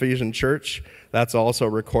of the Ephesian church. That's also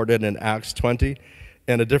recorded in Acts 20,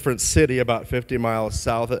 in a different city about 50 miles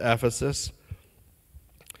south of Ephesus.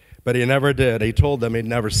 But he never did. He told them he'd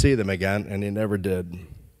never see them again, and he never did.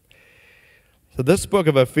 So this book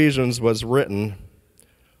of Ephesians was written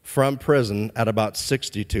from prison at about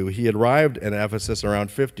 62. He arrived in Ephesus around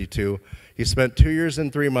 52. He spent 2 years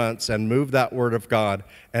and 3 months and moved that word of God,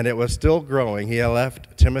 and it was still growing. He had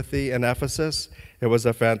left Timothy in Ephesus. It was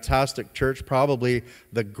a fantastic church, probably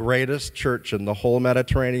the greatest church in the whole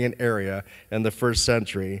Mediterranean area in the first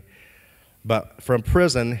century. But from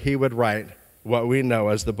prison, he would write what we know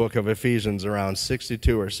as the book of Ephesians around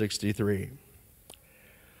 62 or 63.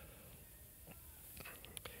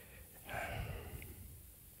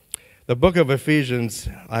 The book of Ephesians,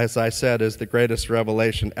 as I said, is the greatest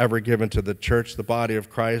revelation ever given to the church, the body of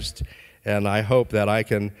Christ, and I hope that I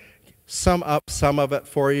can sum up some of it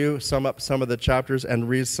for you, sum up some of the chapters, and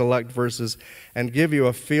read select verses, and give you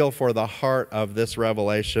a feel for the heart of this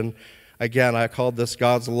revelation. Again, I called this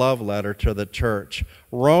God's love letter to the church.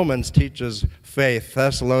 Romans teaches faith.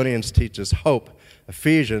 Thessalonians teaches hope.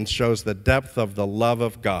 Ephesians shows the depth of the love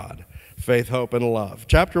of God. Faith, hope, and love.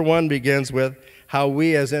 Chapter 1 begins with how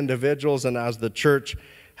we as individuals and as the church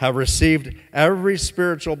have received every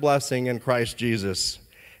spiritual blessing in Christ Jesus.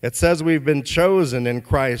 It says we've been chosen in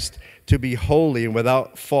Christ to be holy and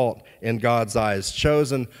without fault in God's eyes.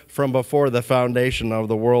 Chosen from before the foundation of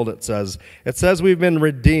the world, it says. It says we've been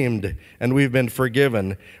redeemed and we've been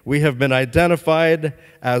forgiven. We have been identified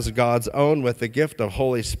as God's own with the gift of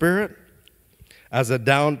Holy Spirit as a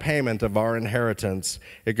down payment of our inheritance.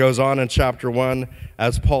 It goes on in chapter 1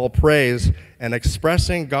 as Paul prays and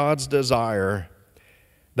expressing God's desire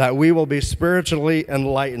that we will be spiritually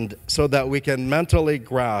enlightened so that we can mentally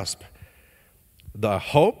grasp the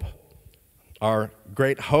hope, our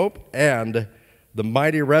great hope, and the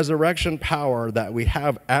mighty resurrection power that we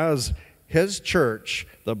have as his church,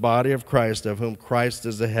 the body of Christ, of whom Christ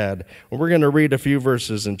is the head. And we're going to read a few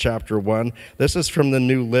verses in chapter 1. This is from the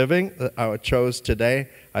New Living that I chose today.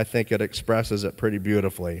 I think it expresses it pretty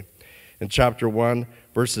beautifully. In chapter 1,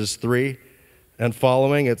 verses 3 and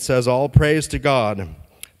following, it says, all praise to God,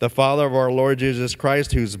 the Father of our Lord Jesus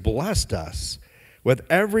Christ, who's blessed us with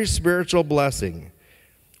every spiritual blessing.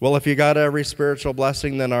 Well, if you got every spiritual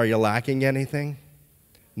blessing, then are you lacking anything?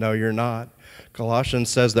 No, you're not. Colossians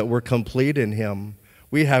says that we're complete in him.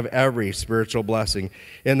 We have every spiritual blessing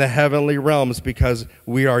in the heavenly realms because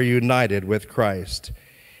we are united with Christ.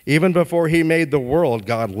 Even before he made the world,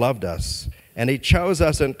 God loved us, and he chose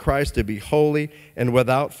us in Christ to be holy and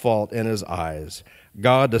without fault in his eyes.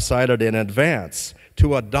 God decided in advance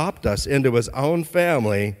to adopt us into his own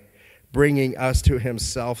family, bringing us to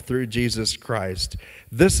himself through Jesus Christ.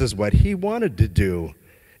 This is what he wanted to do,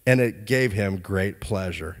 and it gave him great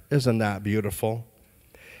pleasure. Isn't that beautiful?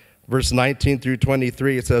 Verse 19 through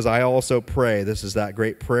 23, it says, I also pray, this is that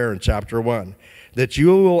great prayer in chapter 1, that you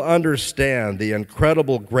will understand the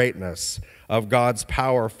incredible greatness of God's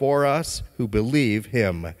power for us who believe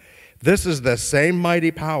him. This is the same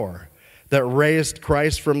mighty power that raised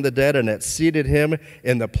Christ from the dead and it seated him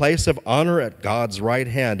in the place of honor at God's right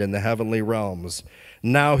hand in the heavenly realms.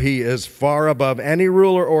 Now he is far above any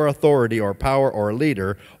ruler or authority or power or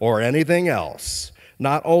leader or anything else,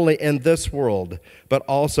 not only in this world, but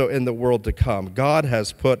also in the world to come. God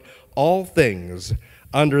has put all things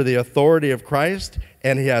under the authority of Christ,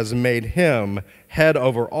 and he has made him head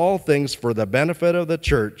over all things for the benefit of the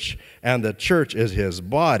church, and the church is his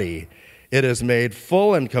body. It is made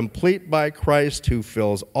full and complete by Christ, who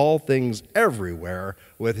fills all things everywhere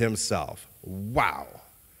with himself. Wow.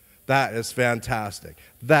 That is fantastic.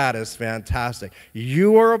 That is fantastic.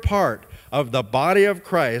 You are a part of the body of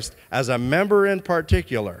Christ as a member in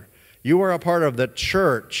particular. You are a part of the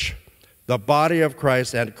church, the body of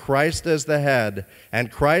Christ, and Christ is the head, and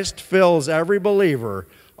Christ fills every believer.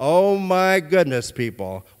 Oh my goodness,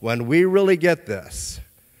 people, when we really get this,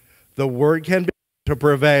 the word can begin to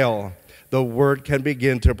prevail. The word can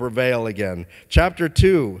begin to prevail again. Chapter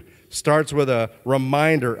 2 starts with a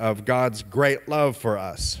reminder of God's great love for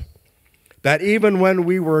us. That even when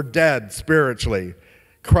we were dead spiritually,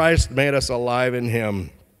 Christ made us alive in him.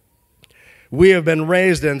 We have been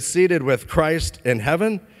raised and seated with Christ in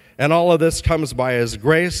heaven, and all of this comes by his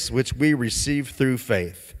grace, which we receive through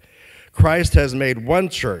faith. Christ has made one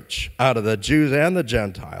church out of the Jews and the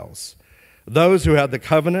Gentiles, those who had the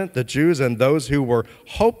covenant, the Jews, and those who were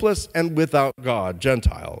hopeless and without God,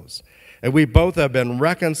 Gentiles. And we both have been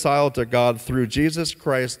reconciled to God through Jesus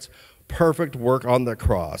Christ's perfect work on the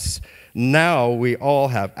cross. Now we all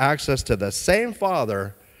have access to the same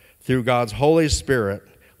Father through God's Holy Spirit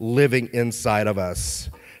living inside of us.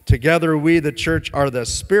 Together we, the church, are the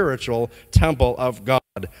spiritual temple of God.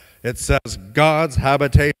 It says God's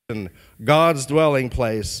habitation, God's dwelling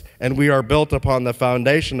place, and we are built upon the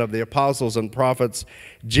foundation of the apostles and prophets,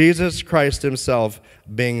 Jesus Christ himself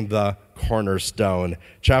being the cornerstone.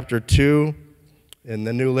 Chapter 2 in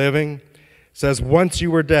the New Living says, once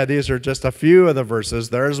you were dead. These are just a few of the verses.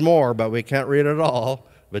 There's more, but we can't read it all,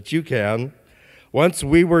 but you can. Once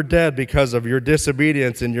we were dead because of your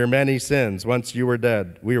disobedience and your many sins. Once you were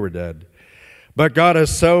dead, we were dead. But God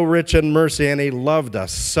is so rich in mercy, and he loved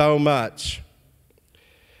us so much.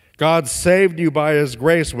 God saved you by his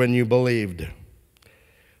grace when you believed.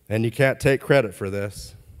 And you can't take credit for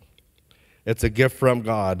this. It's a gift from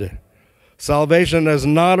God. Salvation is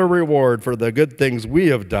not a reward for the good things we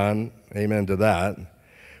have done. Amen to that.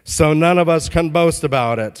 So none of us can boast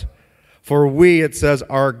about it. For we, it says,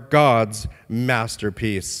 are God's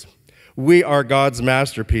masterpiece. We are God's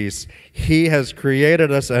masterpiece. He has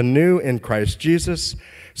created us anew in Christ Jesus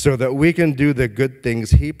so that we can do the good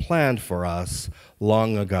things he planned for us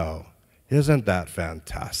long ago. Isn't that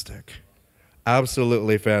fantastic?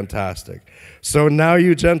 Absolutely fantastic. So now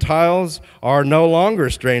you Gentiles are no longer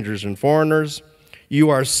strangers and foreigners. You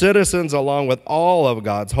are citizens along with all of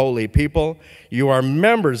God's holy people. You are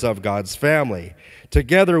members of God's family.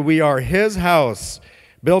 Together we are his house,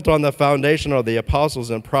 built on the foundation of the apostles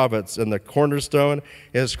and prophets, and the cornerstone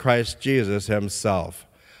is Christ Jesus himself.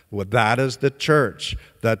 Well, that is the church,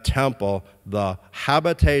 the temple, the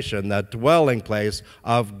habitation, the dwelling place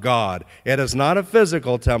of God. It is not a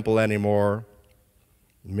physical temple anymore,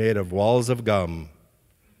 made of walls of gum.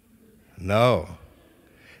 No.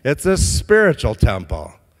 It's a spiritual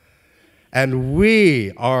temple. And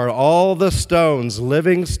we are all the stones,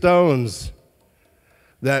 living stones,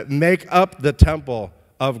 that make up the temple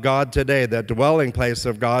of God today, the dwelling place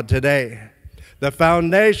of God today. The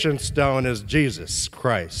foundation stone is Jesus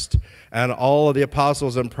Christ and all of the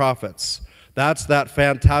apostles and prophets. That's that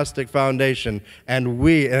fantastic foundation. And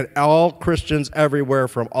we, and all Christians everywhere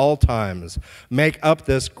from all times, make up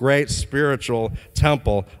this great spiritual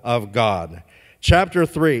temple of God. Chapter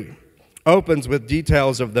 3 opens with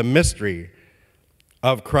details of the mystery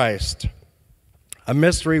of Christ, a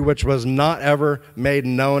mystery which was not ever made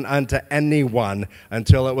known unto anyone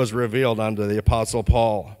until it was revealed unto the Apostle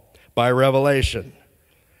Paul by revelation.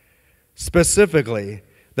 Specifically,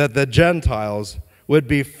 that the Gentiles would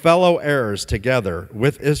be fellow heirs together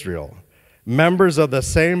with Israel, members of the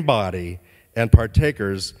same body and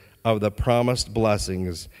partakers of the promised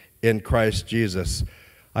blessings in Christ Jesus.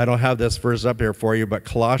 I don't have this verse up here for you, but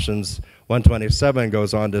Colossians 1:27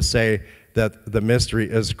 goes on to say that the mystery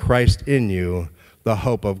is Christ in you, the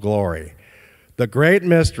hope of glory. The great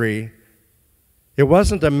mystery, it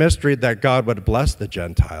wasn't a mystery that God would bless the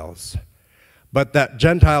Gentiles, but that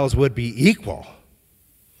Gentiles would be equal,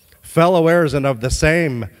 fellow heirs and of the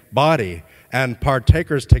same body, and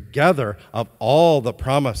partakers together of all the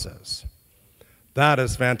promises. That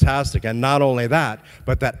is fantastic. And not only that,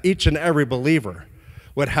 but that each and every believer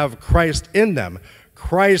would have Christ in them.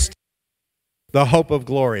 Christ, the hope of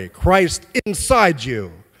glory. Christ inside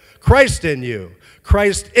you. Christ in you.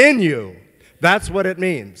 Christ in you. That's what it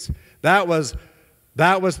means. That was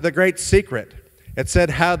the great secret. It said,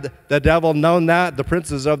 had the devil known that, the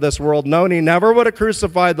princes of this world known, he never would have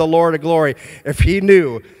crucified the Lord of glory if he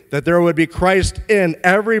knew that there would be Christ in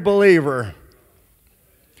every believer.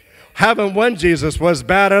 Having one Jesus was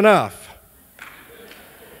bad enough.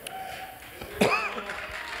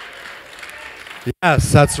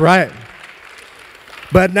 Yes, that's right.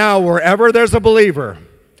 But now wherever there's a believer,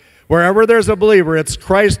 it's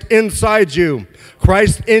Christ inside you,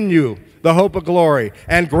 Christ in you, the hope of glory.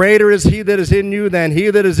 And greater is he that is in you than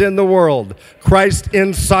he that is in the world. Christ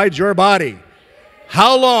inside your body.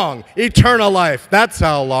 How long? Eternal life. That's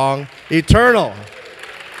how long. Eternal.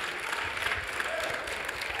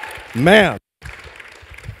 Man,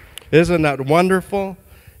 isn't that wonderful?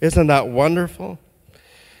 Isn't that wonderful?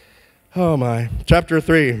 Oh my. Chapter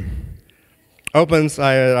 3 opens,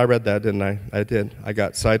 I read that, didn't I? I did. I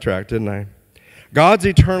got sidetracked, didn't I? God's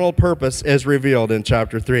eternal purpose is revealed in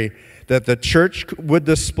chapter 3, that the church would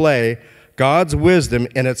display God's wisdom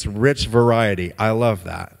in its rich variety. I love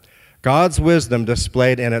that. God's wisdom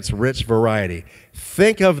displayed in its rich variety.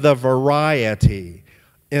 Think of the variety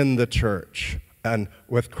in the church. And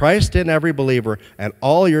with Christ in every believer and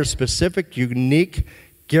all your specific, unique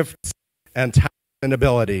gifts and talents and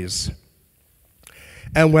abilities.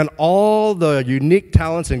 And when all the unique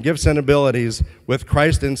talents and gifts and abilities with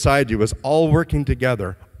Christ inside you is all working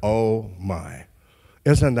together, oh my.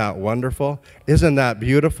 Isn't that wonderful? Isn't that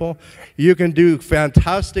beautiful? You can do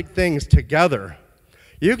fantastic things together.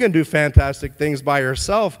 You can do fantastic things by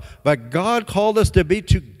yourself, but God called us to be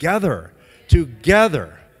together.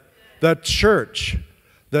 Together. The church,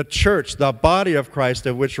 the body of Christ,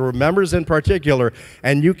 of which we're members in particular,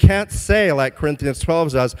 and you can't say, like Corinthians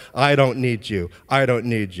 12 says, I don't need you, I don't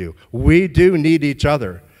need you. We do need each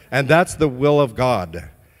other, and that's the will of God.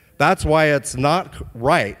 That's why it's not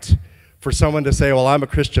right for someone to say, well, I'm a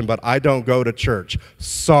Christian, but I don't go to church.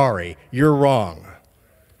 Sorry, you're wrong.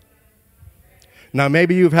 Now,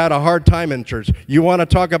 maybe you've had a hard time in church. You want to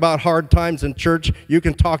talk about hard times in church? You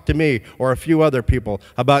can talk to me or a few other people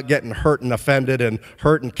about getting hurt and offended and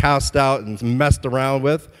hurt and cast out and messed around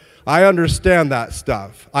with. I understand that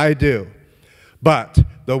stuff. I do. But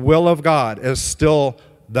the will of God is still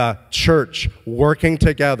the church working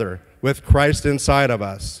together with Christ inside of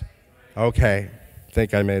us. Okay. I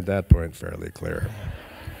think I made that point fairly clear.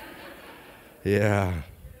 Yeah.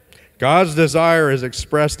 God's desire is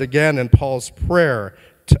expressed again in Paul's prayer,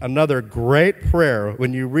 another great prayer.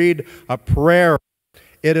 When you read a prayer,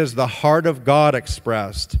 it is the heart of God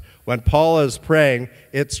expressed. When Paul is praying,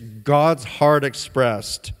 it's God's heart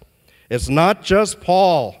expressed. It's not just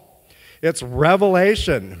Paul. It's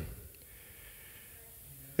revelation.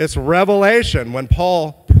 It's revelation. When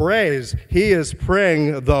Paul prays, he is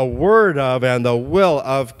praying the word of and the will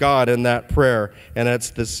of God in that prayer. And it's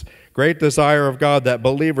this great desire of God that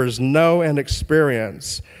believers know and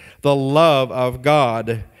experience the love of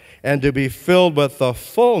God and to be filled with the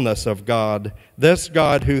fullness of God, this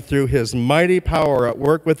God who through his mighty power at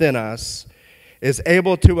work within us is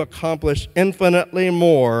able to accomplish infinitely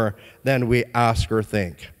more than we ask or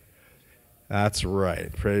think. That's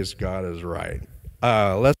right. Praise God is right.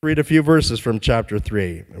 Let's read a few verses from chapter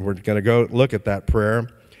 3. We're going to go look at that prayer.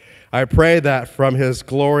 I pray that from his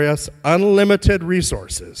glorious, unlimited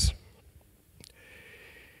resources,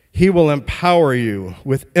 he will empower you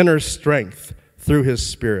with inner strength through his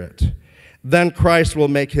Spirit. Then Christ will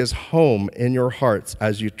make his home in your hearts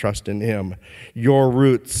as you trust in him. Your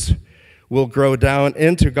roots will grow down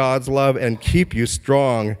into God's love and keep you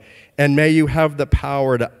strong. And may you have the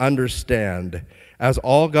power to understand, as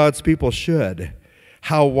all God's people should,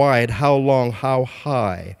 how wide, how long, how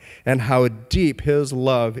high, and how deep his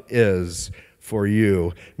love is for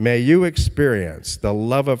you. May you experience the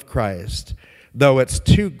love of Christ, though it's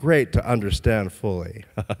too great to understand fully.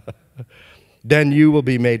 Then you will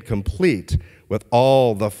be made complete with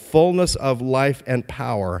all the fullness of life and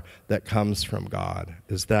power that comes from God.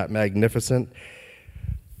 Is that magnificent?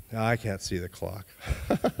 I can't see the clock.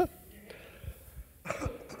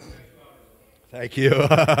 Thank you.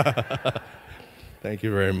 Thank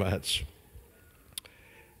you very much.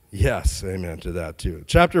 Yes, amen to that too.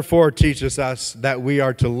 Chapter 4 teaches us that we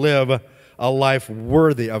are to live a life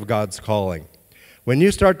worthy of God's calling. When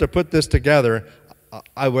you start to put this together,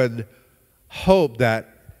 I would hope that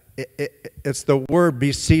it's the word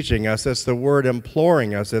beseeching us, it's the word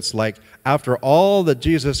imploring us. It's like, after all that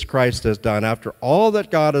Jesus Christ has done, after all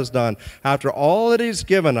that God has done, after all that he's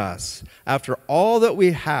given us, after all that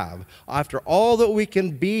we have, after all that we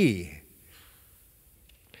can be,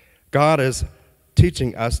 God is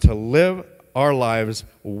teaching us to live our lives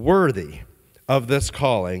worthy of this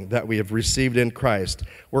calling that we have received in Christ.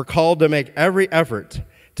 We're called to make every effort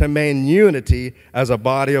to maintain unity as a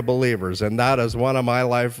body of believers, and that is one of my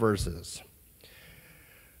life verses.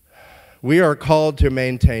 We are called to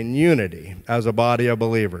maintain unity as a body of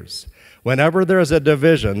believers. Whenever there's a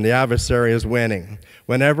division, the adversary is winning.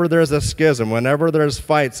 Whenever there's a schism, whenever there's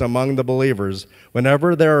fights among the believers,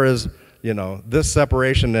 whenever there is, this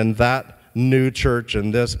separation and that new church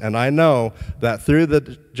and this, and I know that through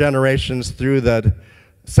the generations, through the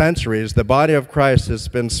centuries, the body of Christ has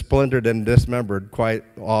been splintered and dismembered quite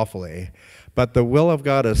awfully. But the will of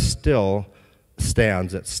God is still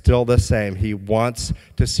stands. It's still the same. He wants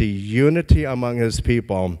to see unity among his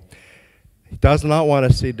people. He does not want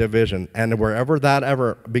to see division. And wherever that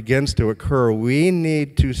ever begins to occur, we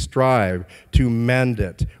need to strive to mend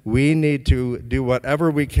it. We need to do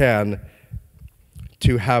whatever we can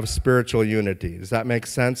to have spiritual unity. Does that make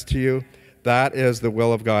sense to you? That is the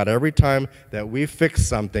will of God. Every time that we fix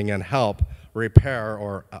something and help repair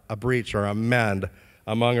or a breach or amend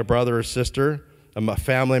among a brother or sister, a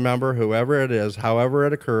family member, whoever it is, however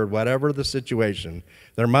it occurred, whatever the situation,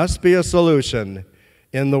 there must be a solution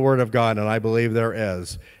in the Word of God, and I believe there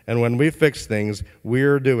is. And when we fix things,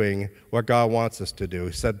 we're doing what God wants us to do.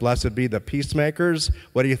 He said, "Blessed be the peacemakers."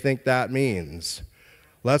 What do you think that means?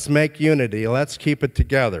 Let's make unity. Let's keep it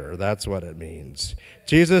together. That's what it means.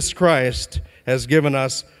 Jesus Christ has given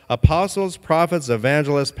us apostles, prophets,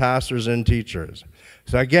 evangelists, pastors, and teachers.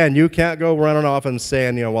 So again, you can't go running off and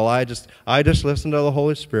saying, well, I just listen to the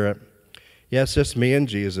Holy Spirit. Yes, just me and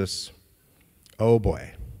Jesus. Oh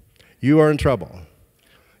boy, you are in trouble.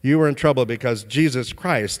 You are in trouble because Jesus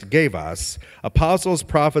Christ gave us apostles,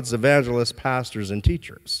 prophets, evangelists, pastors, and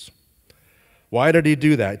teachers. Why did he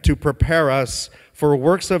do that? To prepare us for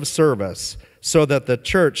works of service, so that the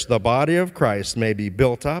church, the body of Christ, may be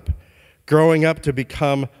built up, growing up to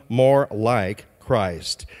become more like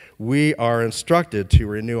Christ. We are instructed to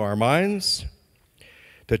renew our minds,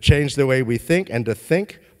 to change the way we think, and to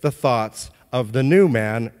think the thoughts of the new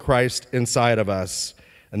man, Christ, inside of us.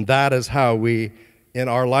 And that is how we, in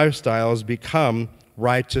our lifestyles, become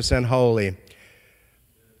righteous and holy.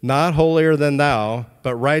 Not holier than thou,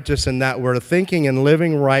 but righteous in that we're thinking and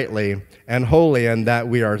living rightly, and holy in that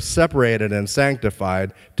we are separated and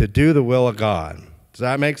sanctified to do the will of God. Does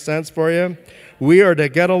that make sense for you? We are to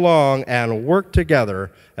get along and work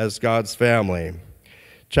together as God's family.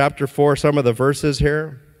 Chapter 4, some of the verses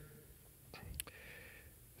here.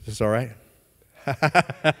 Is this all right?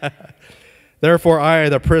 Therefore, I,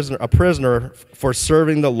 a prisoner for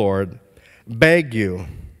serving the Lord, beg you.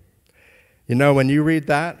 When you read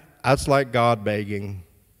that, that's like God begging.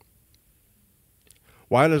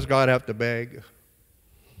 Why does God have to beg?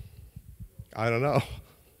 I don't know.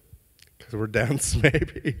 Because we're dense,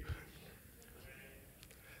 maybe.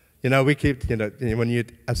 We keep, when you,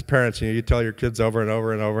 as parents, you tell your kids over and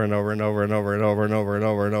over and over and over and over and over and over and over and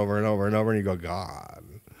over and over and over and over, and you go, God,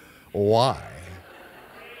 why?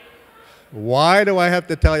 Why do I have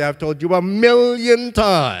to tell you? I've told you 1,000,000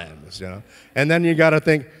 times, And then you got to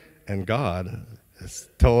think, and God has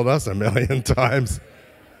told us 1,000,000 times.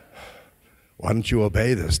 Why don't you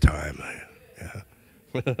obey this time?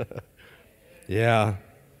 Yeah. Yeah,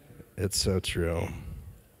 it's so true.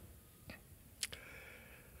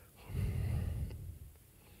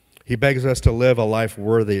 He begs us to live a life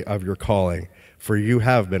worthy of your calling, for you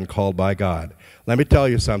have been called by God. Let me tell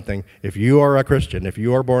you something. If you are a Christian, if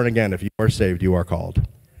you are born again, if you are saved, you are called.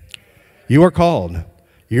 You are called.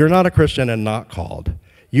 You're not a Christian and not called.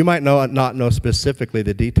 You might not know specifically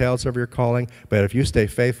the details of your calling, but if you stay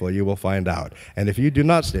faithful, you will find out. And if you do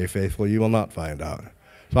not stay faithful, you will not find out.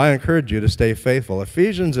 So I encourage you to stay faithful.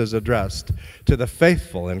 Ephesians is addressed to the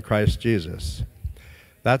faithful in Christ Jesus.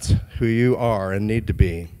 That's who you are and need to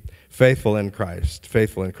be. Faithful in Christ.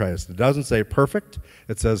 Faithful in Christ. It doesn't say perfect.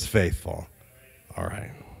 It says faithful. All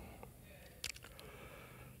right.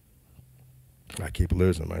 I keep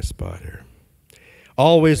losing my spot here.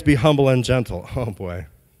 Always be humble and gentle. Oh, boy.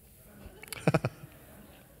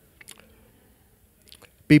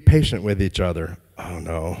 Be patient with each other. Oh,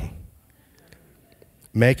 no.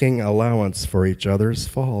 Making allowance for each other's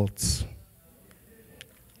faults.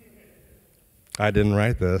 I didn't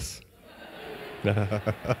write this.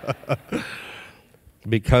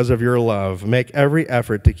 Because of your love, make every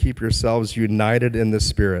effort to keep yourselves united in the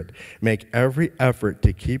Spirit. Make every effort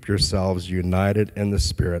to keep yourselves united in the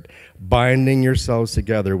Spirit, binding yourselves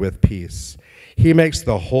together with peace. He makes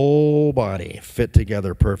the whole body fit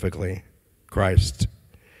together perfectly. Christ.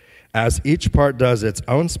 As each part does its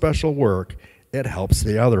own special work, it helps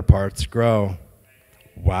the other parts grow.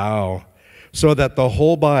 Wow. So that the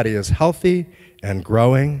whole body is healthy and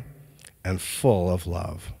growing and full of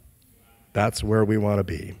love. That's where we want to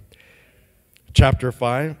be. Chapter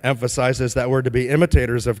 5 emphasizes that we're to be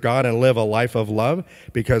imitators of God and live a life of love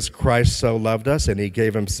because Christ so loved us and he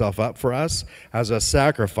gave himself up for us as a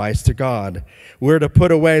sacrifice to God. We're to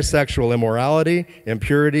put away sexual immorality,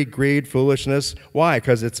 impurity, greed, foolishness. Why?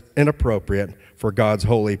 Because it's inappropriate for God's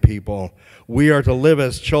holy people. We are to live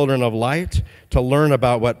as children of light, to learn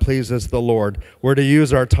about what pleases the Lord. We're to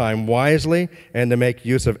use our time wisely and to make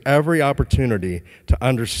use of every opportunity to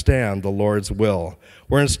understand the Lord's will.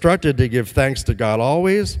 We're instructed to give thanks to God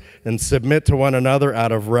always and submit to one another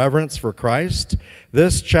out of reverence for Christ.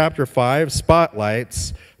 This chapter 5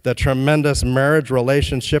 spotlights the tremendous marriage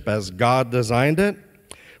relationship as God designed it,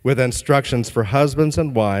 with instructions for husbands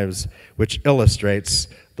and wives, which illustrates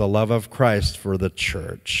the love of Christ for the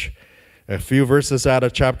church. A few verses out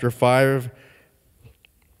of chapter 5,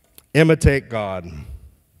 imitate God.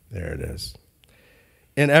 There it is.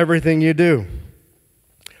 In everything you do,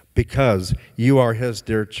 because you are his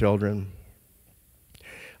dear children.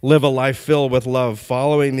 Live a life filled with love,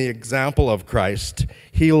 following the example of Christ.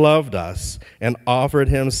 He loved us and offered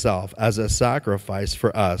himself as a sacrifice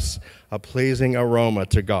for us, a pleasing aroma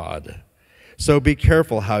to God. So be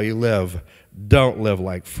careful how you live. Don't live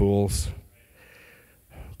like fools,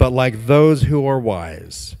 but like those who are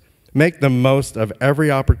wise. Make the most of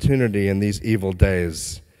every opportunity in these evil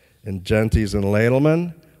days. And genties and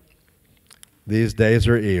ladlemen, these days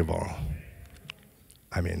are evil.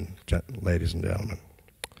 I mean, ladies and gentlemen.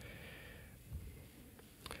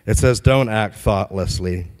 It says, don't act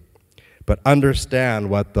thoughtlessly, but understand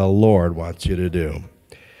what the Lord wants you to do.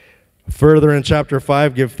 Further in chapter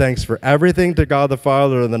 5, give thanks for everything to God the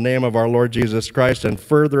Father in the name of our Lord Jesus Christ, and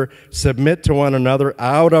further submit to one another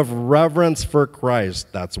out of reverence for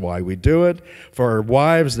Christ. That's why we do it. For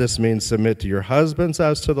wives, this means submit to your husbands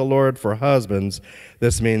as to the Lord. For husbands,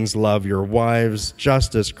 this means love your wives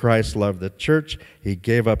just as Christ loved the church. He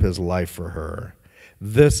gave up his life for her.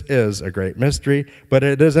 This is a great mystery, but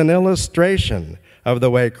it is an illustration of the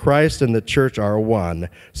way Christ and the church are one.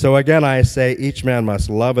 So again, I say each man must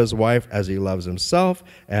love his wife as he loves himself,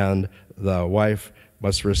 and the wife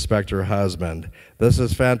must respect her husband. This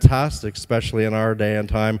is fantastic, especially in our day and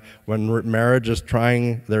time when marriage is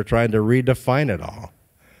they're trying to redefine it all.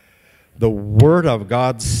 The Word of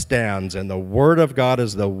God stands, and the Word of God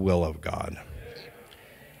is the will of God.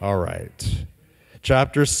 All right.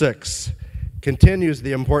 Chapter 6 continues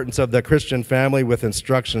the importance of the Christian family with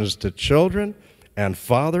instructions to children and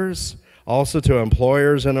fathers, also to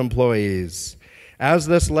employers and employees. As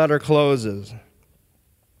this letter closes,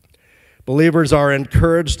 believers are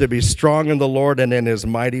encouraged to be strong in the Lord and in his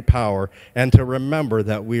mighty power, and to remember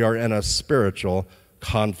that we are in a spiritual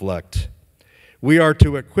conflict. We are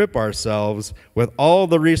to equip ourselves with all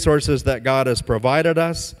the resources that God has provided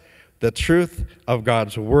us, the truth of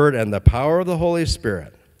God's word and the power of the Holy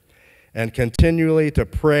Spirit, and continually to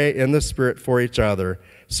pray in the Spirit for each other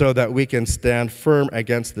so that we can stand firm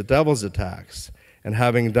against the devil's attacks, and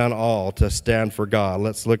having done all, to stand for God.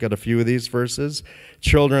 Let's look at a few of these verses.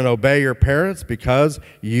 Children, obey your parents because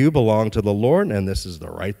you belong to the Lord, and this is the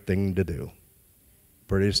right thing to do.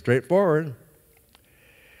 Pretty straightforward.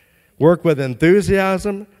 Work with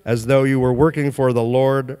enthusiasm as though you were working for the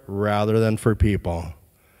Lord rather than for people.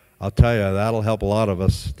 I'll tell you, that'll help a lot of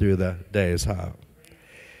us through the days, huh?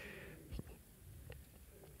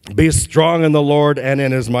 Be strong in the Lord and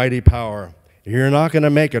in his mighty power. You're not going to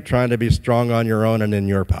make it trying to be strong on your own and in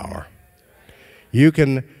your power. You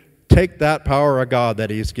can take that power of God that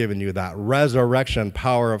he's given you, that resurrection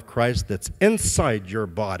power of Christ that's inside your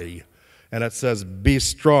body. And it says, be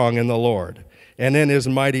strong in the Lord and in his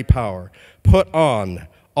mighty power. Put on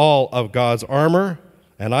all of God's armor.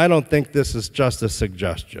 And I don't think this is just a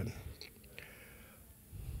suggestion.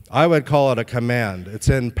 I would call it a command. It's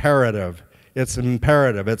imperative.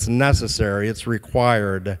 It's necessary, it's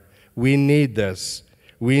required. We need this.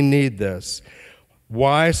 We need this.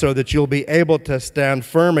 Why? So that you'll be able to stand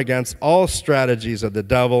firm against all strategies of the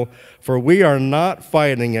devil, for we are not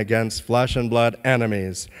fighting against flesh and blood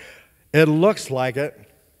enemies. It looks like it.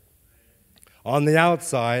 On the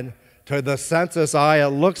outside, to the senses eye,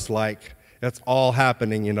 it looks like it's all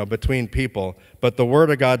happening, between people. But the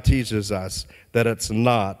Word of God teaches us that it's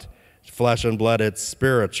not flesh and blood, it's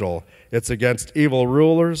spiritual. It's against evil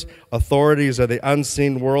rulers, authorities of the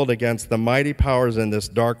unseen world, against the mighty powers in this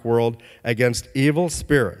dark world, against evil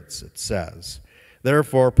spirits, it says.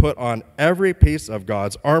 Therefore, put on every piece of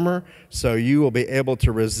God's armor so you will be able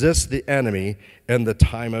to resist the enemy in the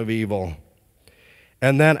time of evil.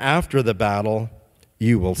 And then after the battle,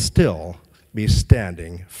 you will still be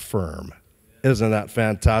standing firm. Isn't that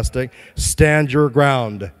fantastic? Stand your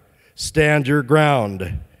ground. Stand your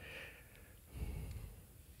ground.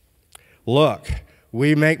 Look,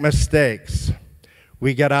 we make mistakes.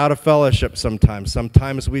 We get out of fellowship sometimes.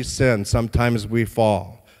 Sometimes we sin. Sometimes we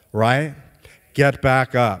fall. Right? Get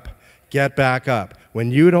back up. Get back up.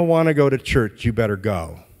 When you don't want to go to church, you better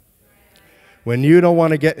go. When you don't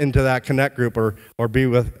want to get into that connect group or be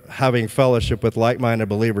with having fellowship with like-minded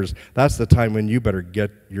believers, that's the time when you better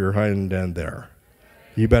get your hind end there.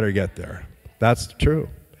 You better get there. That's true.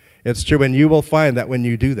 It's true, and you will find that when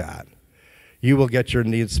you do that, you will get your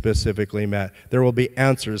needs specifically met. There will be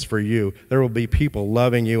answers for you. There will be people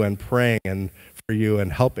loving you and praying for you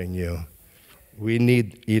and helping you. We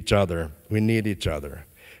need each other. We need each other.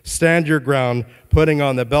 Stand your ground, putting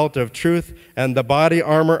on the belt of truth and the body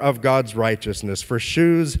armor of God's righteousness. For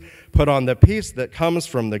shoes, put on the peace that comes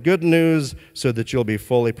from the good news so that you'll be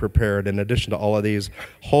fully prepared. In addition to all of these,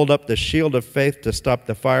 hold up the shield of faith to stop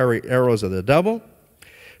the fiery arrows of the devil.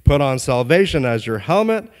 Put on salvation as your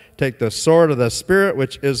helmet. Take the sword of the Spirit,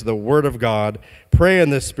 which is the Word of God. Pray in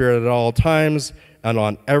the Spirit at all times and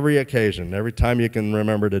on every occasion, every time you can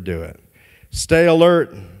remember to do it. Stay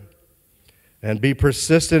alert and be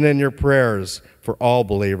persistent in your prayers for all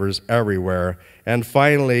believers everywhere. And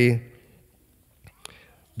finally,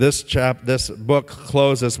 this book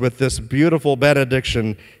closes with this beautiful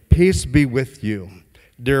benediction. Peace be with you,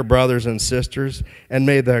 dear brothers and sisters, and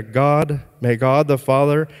may God the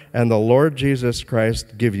Father and the Lord Jesus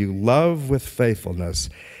Christ give you love with faithfulness.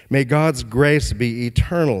 May God's grace be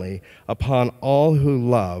eternally upon all who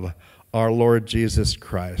love our Lord Jesus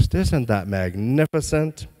Christ. Isn't that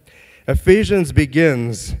magnificent? Ephesians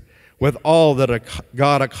begins with all that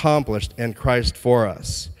God accomplished in Christ for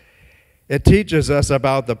us. It teaches us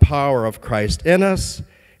about the power of Christ in us.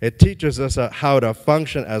 It teaches us how to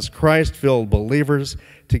function as Christ-filled believers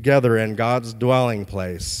together in God's dwelling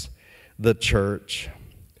place, the church.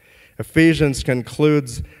 Ephesians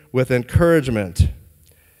concludes with encouragement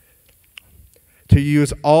to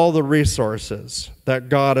use all the resources that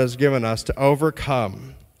God has given us to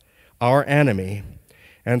overcome our enemy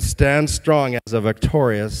and stand strong as a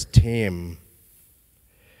victorious team.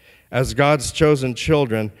 As God's chosen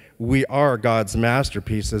children, we are God's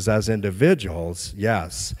masterpieces as individuals,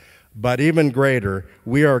 yes, but even greater,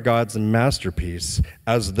 we are God's masterpiece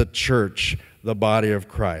as the church, the body of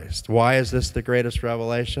Christ. Why is this the greatest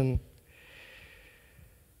revelation?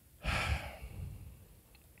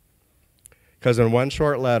 Because in one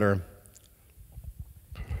short letter,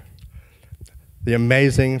 the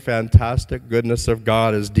amazing, fantastic goodness of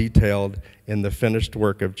God is detailed in the finished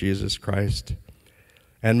work of Jesus Christ.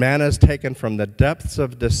 And man is taken from the depths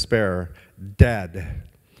of despair, dead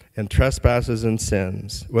in trespasses and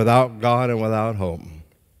sins, without God and without hope,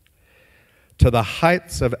 to the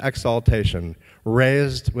heights of exaltation,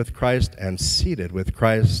 raised with Christ and seated with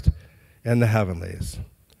Christ in the heavenlies.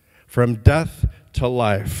 From death to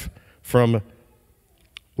life, from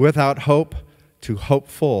without hope to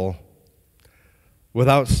hopeful,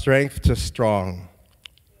 without strength to strong.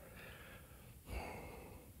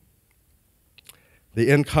 The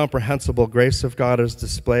incomprehensible grace of God is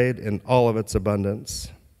displayed in all of its abundance.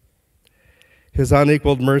 His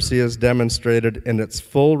unequaled mercy is demonstrated in its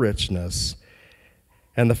full richness,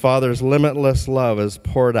 and the Father's limitless love is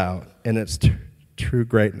poured out in its true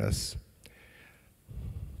greatness.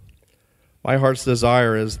 My heart's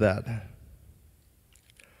desire is that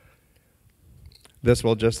this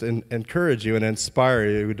will just encourage you and inspire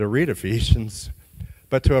you to read Ephesians,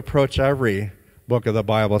 but to approach every book of the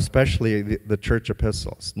Bible, especially the church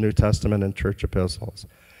epistles, New Testament and church epistles.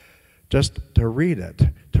 Just to read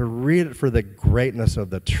it for the greatness of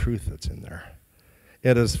the truth that's in there.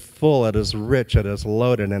 It is full, it is rich, it is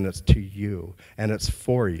loaded, and it's to you, and it's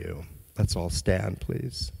for you. Let's all stand,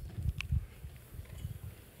 please.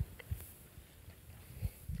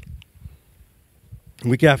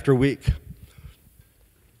 Week after week,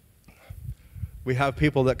 We have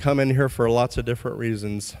people that come in here for lots of different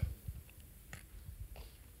reasons.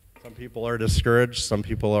 Some people are discouraged, some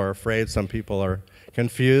people are afraid, some people are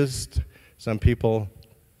confused, some people,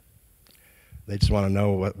 they just want to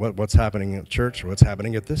know what's happening at church or what's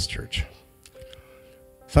happening at this church.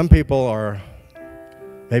 Some people are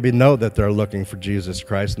maybe know that they're looking for Jesus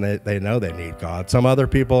Christ and they know they need God. Some other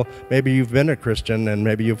people, maybe you've been a Christian and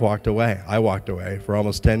maybe you've walked away. I walked away for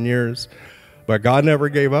almost 10 years, but God never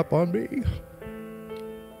gave up on me.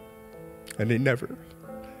 And he never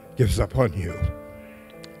gives up on you.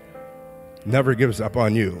 Never gives up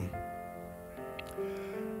on you.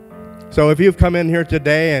 So if you've come in here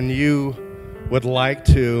today and you would like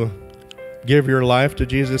to give your life to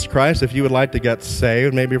Jesus Christ, if you would like to get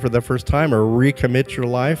saved, maybe for the first time, or recommit your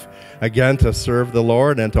life again to serve the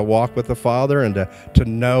Lord and to walk with the Father and to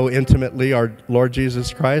know intimately our Lord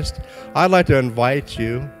Jesus Christ, I'd like to invite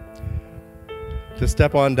you to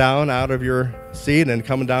step on down out of your seat and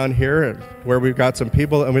come down here where we've got some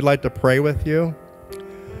people, and we'd like to pray with you.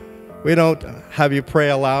 We don't have you pray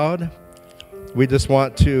aloud. We just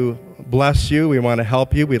want to bless you. We want to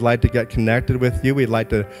help you. We'd like to get connected with you. We'd like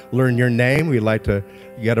to learn your name. We'd like to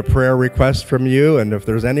get a prayer request from you. And if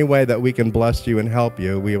there's any way that we can bless you and help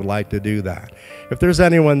you, we would like to do that. If there's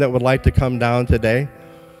anyone that would like to come down today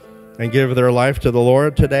and give their life to the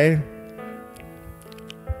Lord today,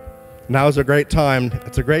 now's a great time.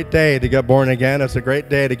 It's a great day to get born again. It's a great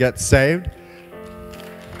day to get saved.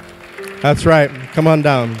 That's right. Come on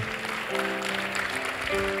down.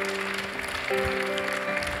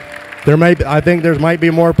 I think there might be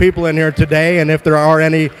more people in here today, and if there are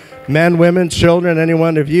any men, women, children,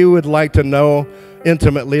 anyone, if you would like to know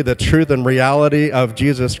intimately the truth and reality of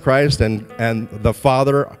Jesus Christ and the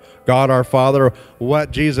Father, God our Father, what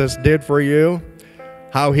Jesus did for you,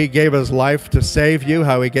 how he gave his life to save you,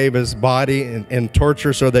 how he gave his body in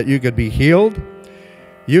torture so that you could be healed.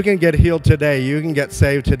 You can get healed today. You can get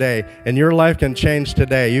saved today. And your life can change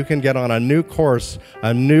today. You can get on a new course,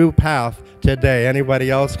 a new path today.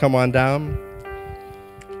 Anybody else come on down?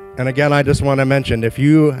 And again, I just want to mention, if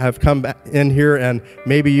you have come in here and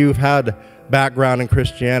maybe you've had background in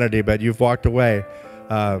Christianity, but you've walked away,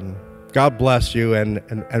 God bless you.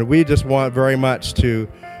 And we just want very much to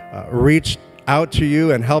reach out to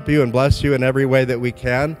you and help you and bless you in every way that we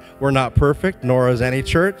can. We're not perfect, nor is any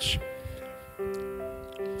church.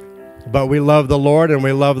 But we love the Lord and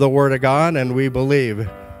we love the Word of God, and we believe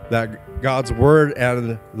that God's Word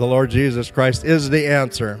and the Lord Jesus Christ is the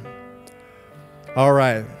answer. All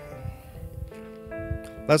right.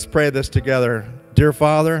 Let's pray this together. Dear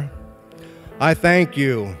Father, I thank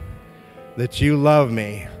you that you love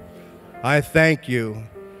me. I thank you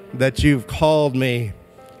that you've called me.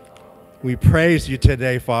 We praise you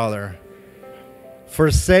today, Father,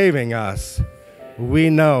 for saving us. We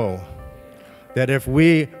know that if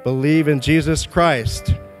we believe in Jesus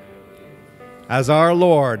Christ as our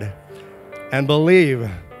Lord and believe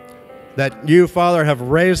that you, Father, have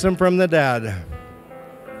raised him from the dead,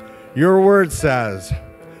 your word says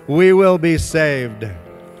we will be saved.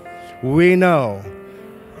 We know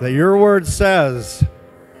that your word says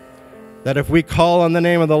that if we call on the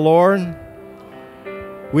name of the Lord,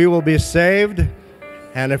 we will be saved,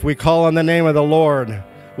 and if we call on the name of the Lord,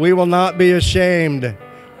 we will not be ashamed.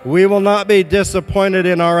 We will not be disappointed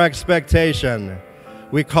in our expectation.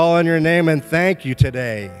 We call on your name and thank you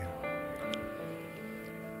today.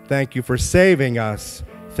 Thank you for saving us.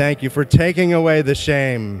 Thank you for taking away the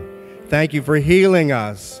shame. Thank you for healing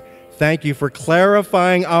us. Thank you for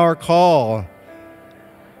clarifying our call.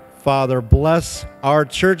 Father, bless our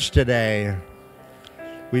church today.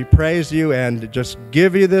 We praise you and just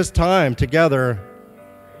give you this time together.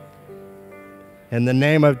 In the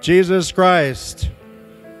name of Jesus Christ.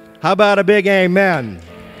 How about a big amen?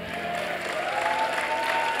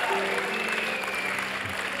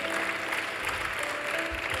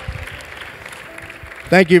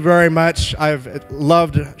 Thank you very much. I've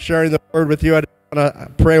loved sharing the word with you. I want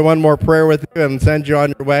to pray one more prayer with you and send you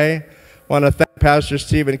on your way. I want to thank Pastor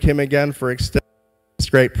Steve and Kim again for extending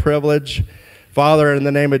this great privilege. Father, in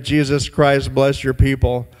the name of Jesus Christ, bless your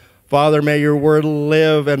people. Father, may your word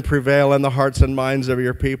live and prevail in the hearts and minds of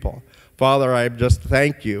your people. Father, I just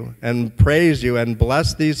thank you and praise you and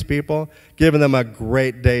bless these people, giving them a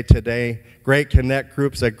great day today, great connect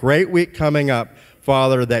groups, a great week coming up.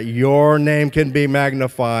 Father, that your name can be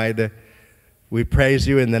magnified. We praise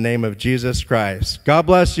you in the name of Jesus Christ. God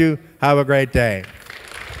bless you. Have a great day.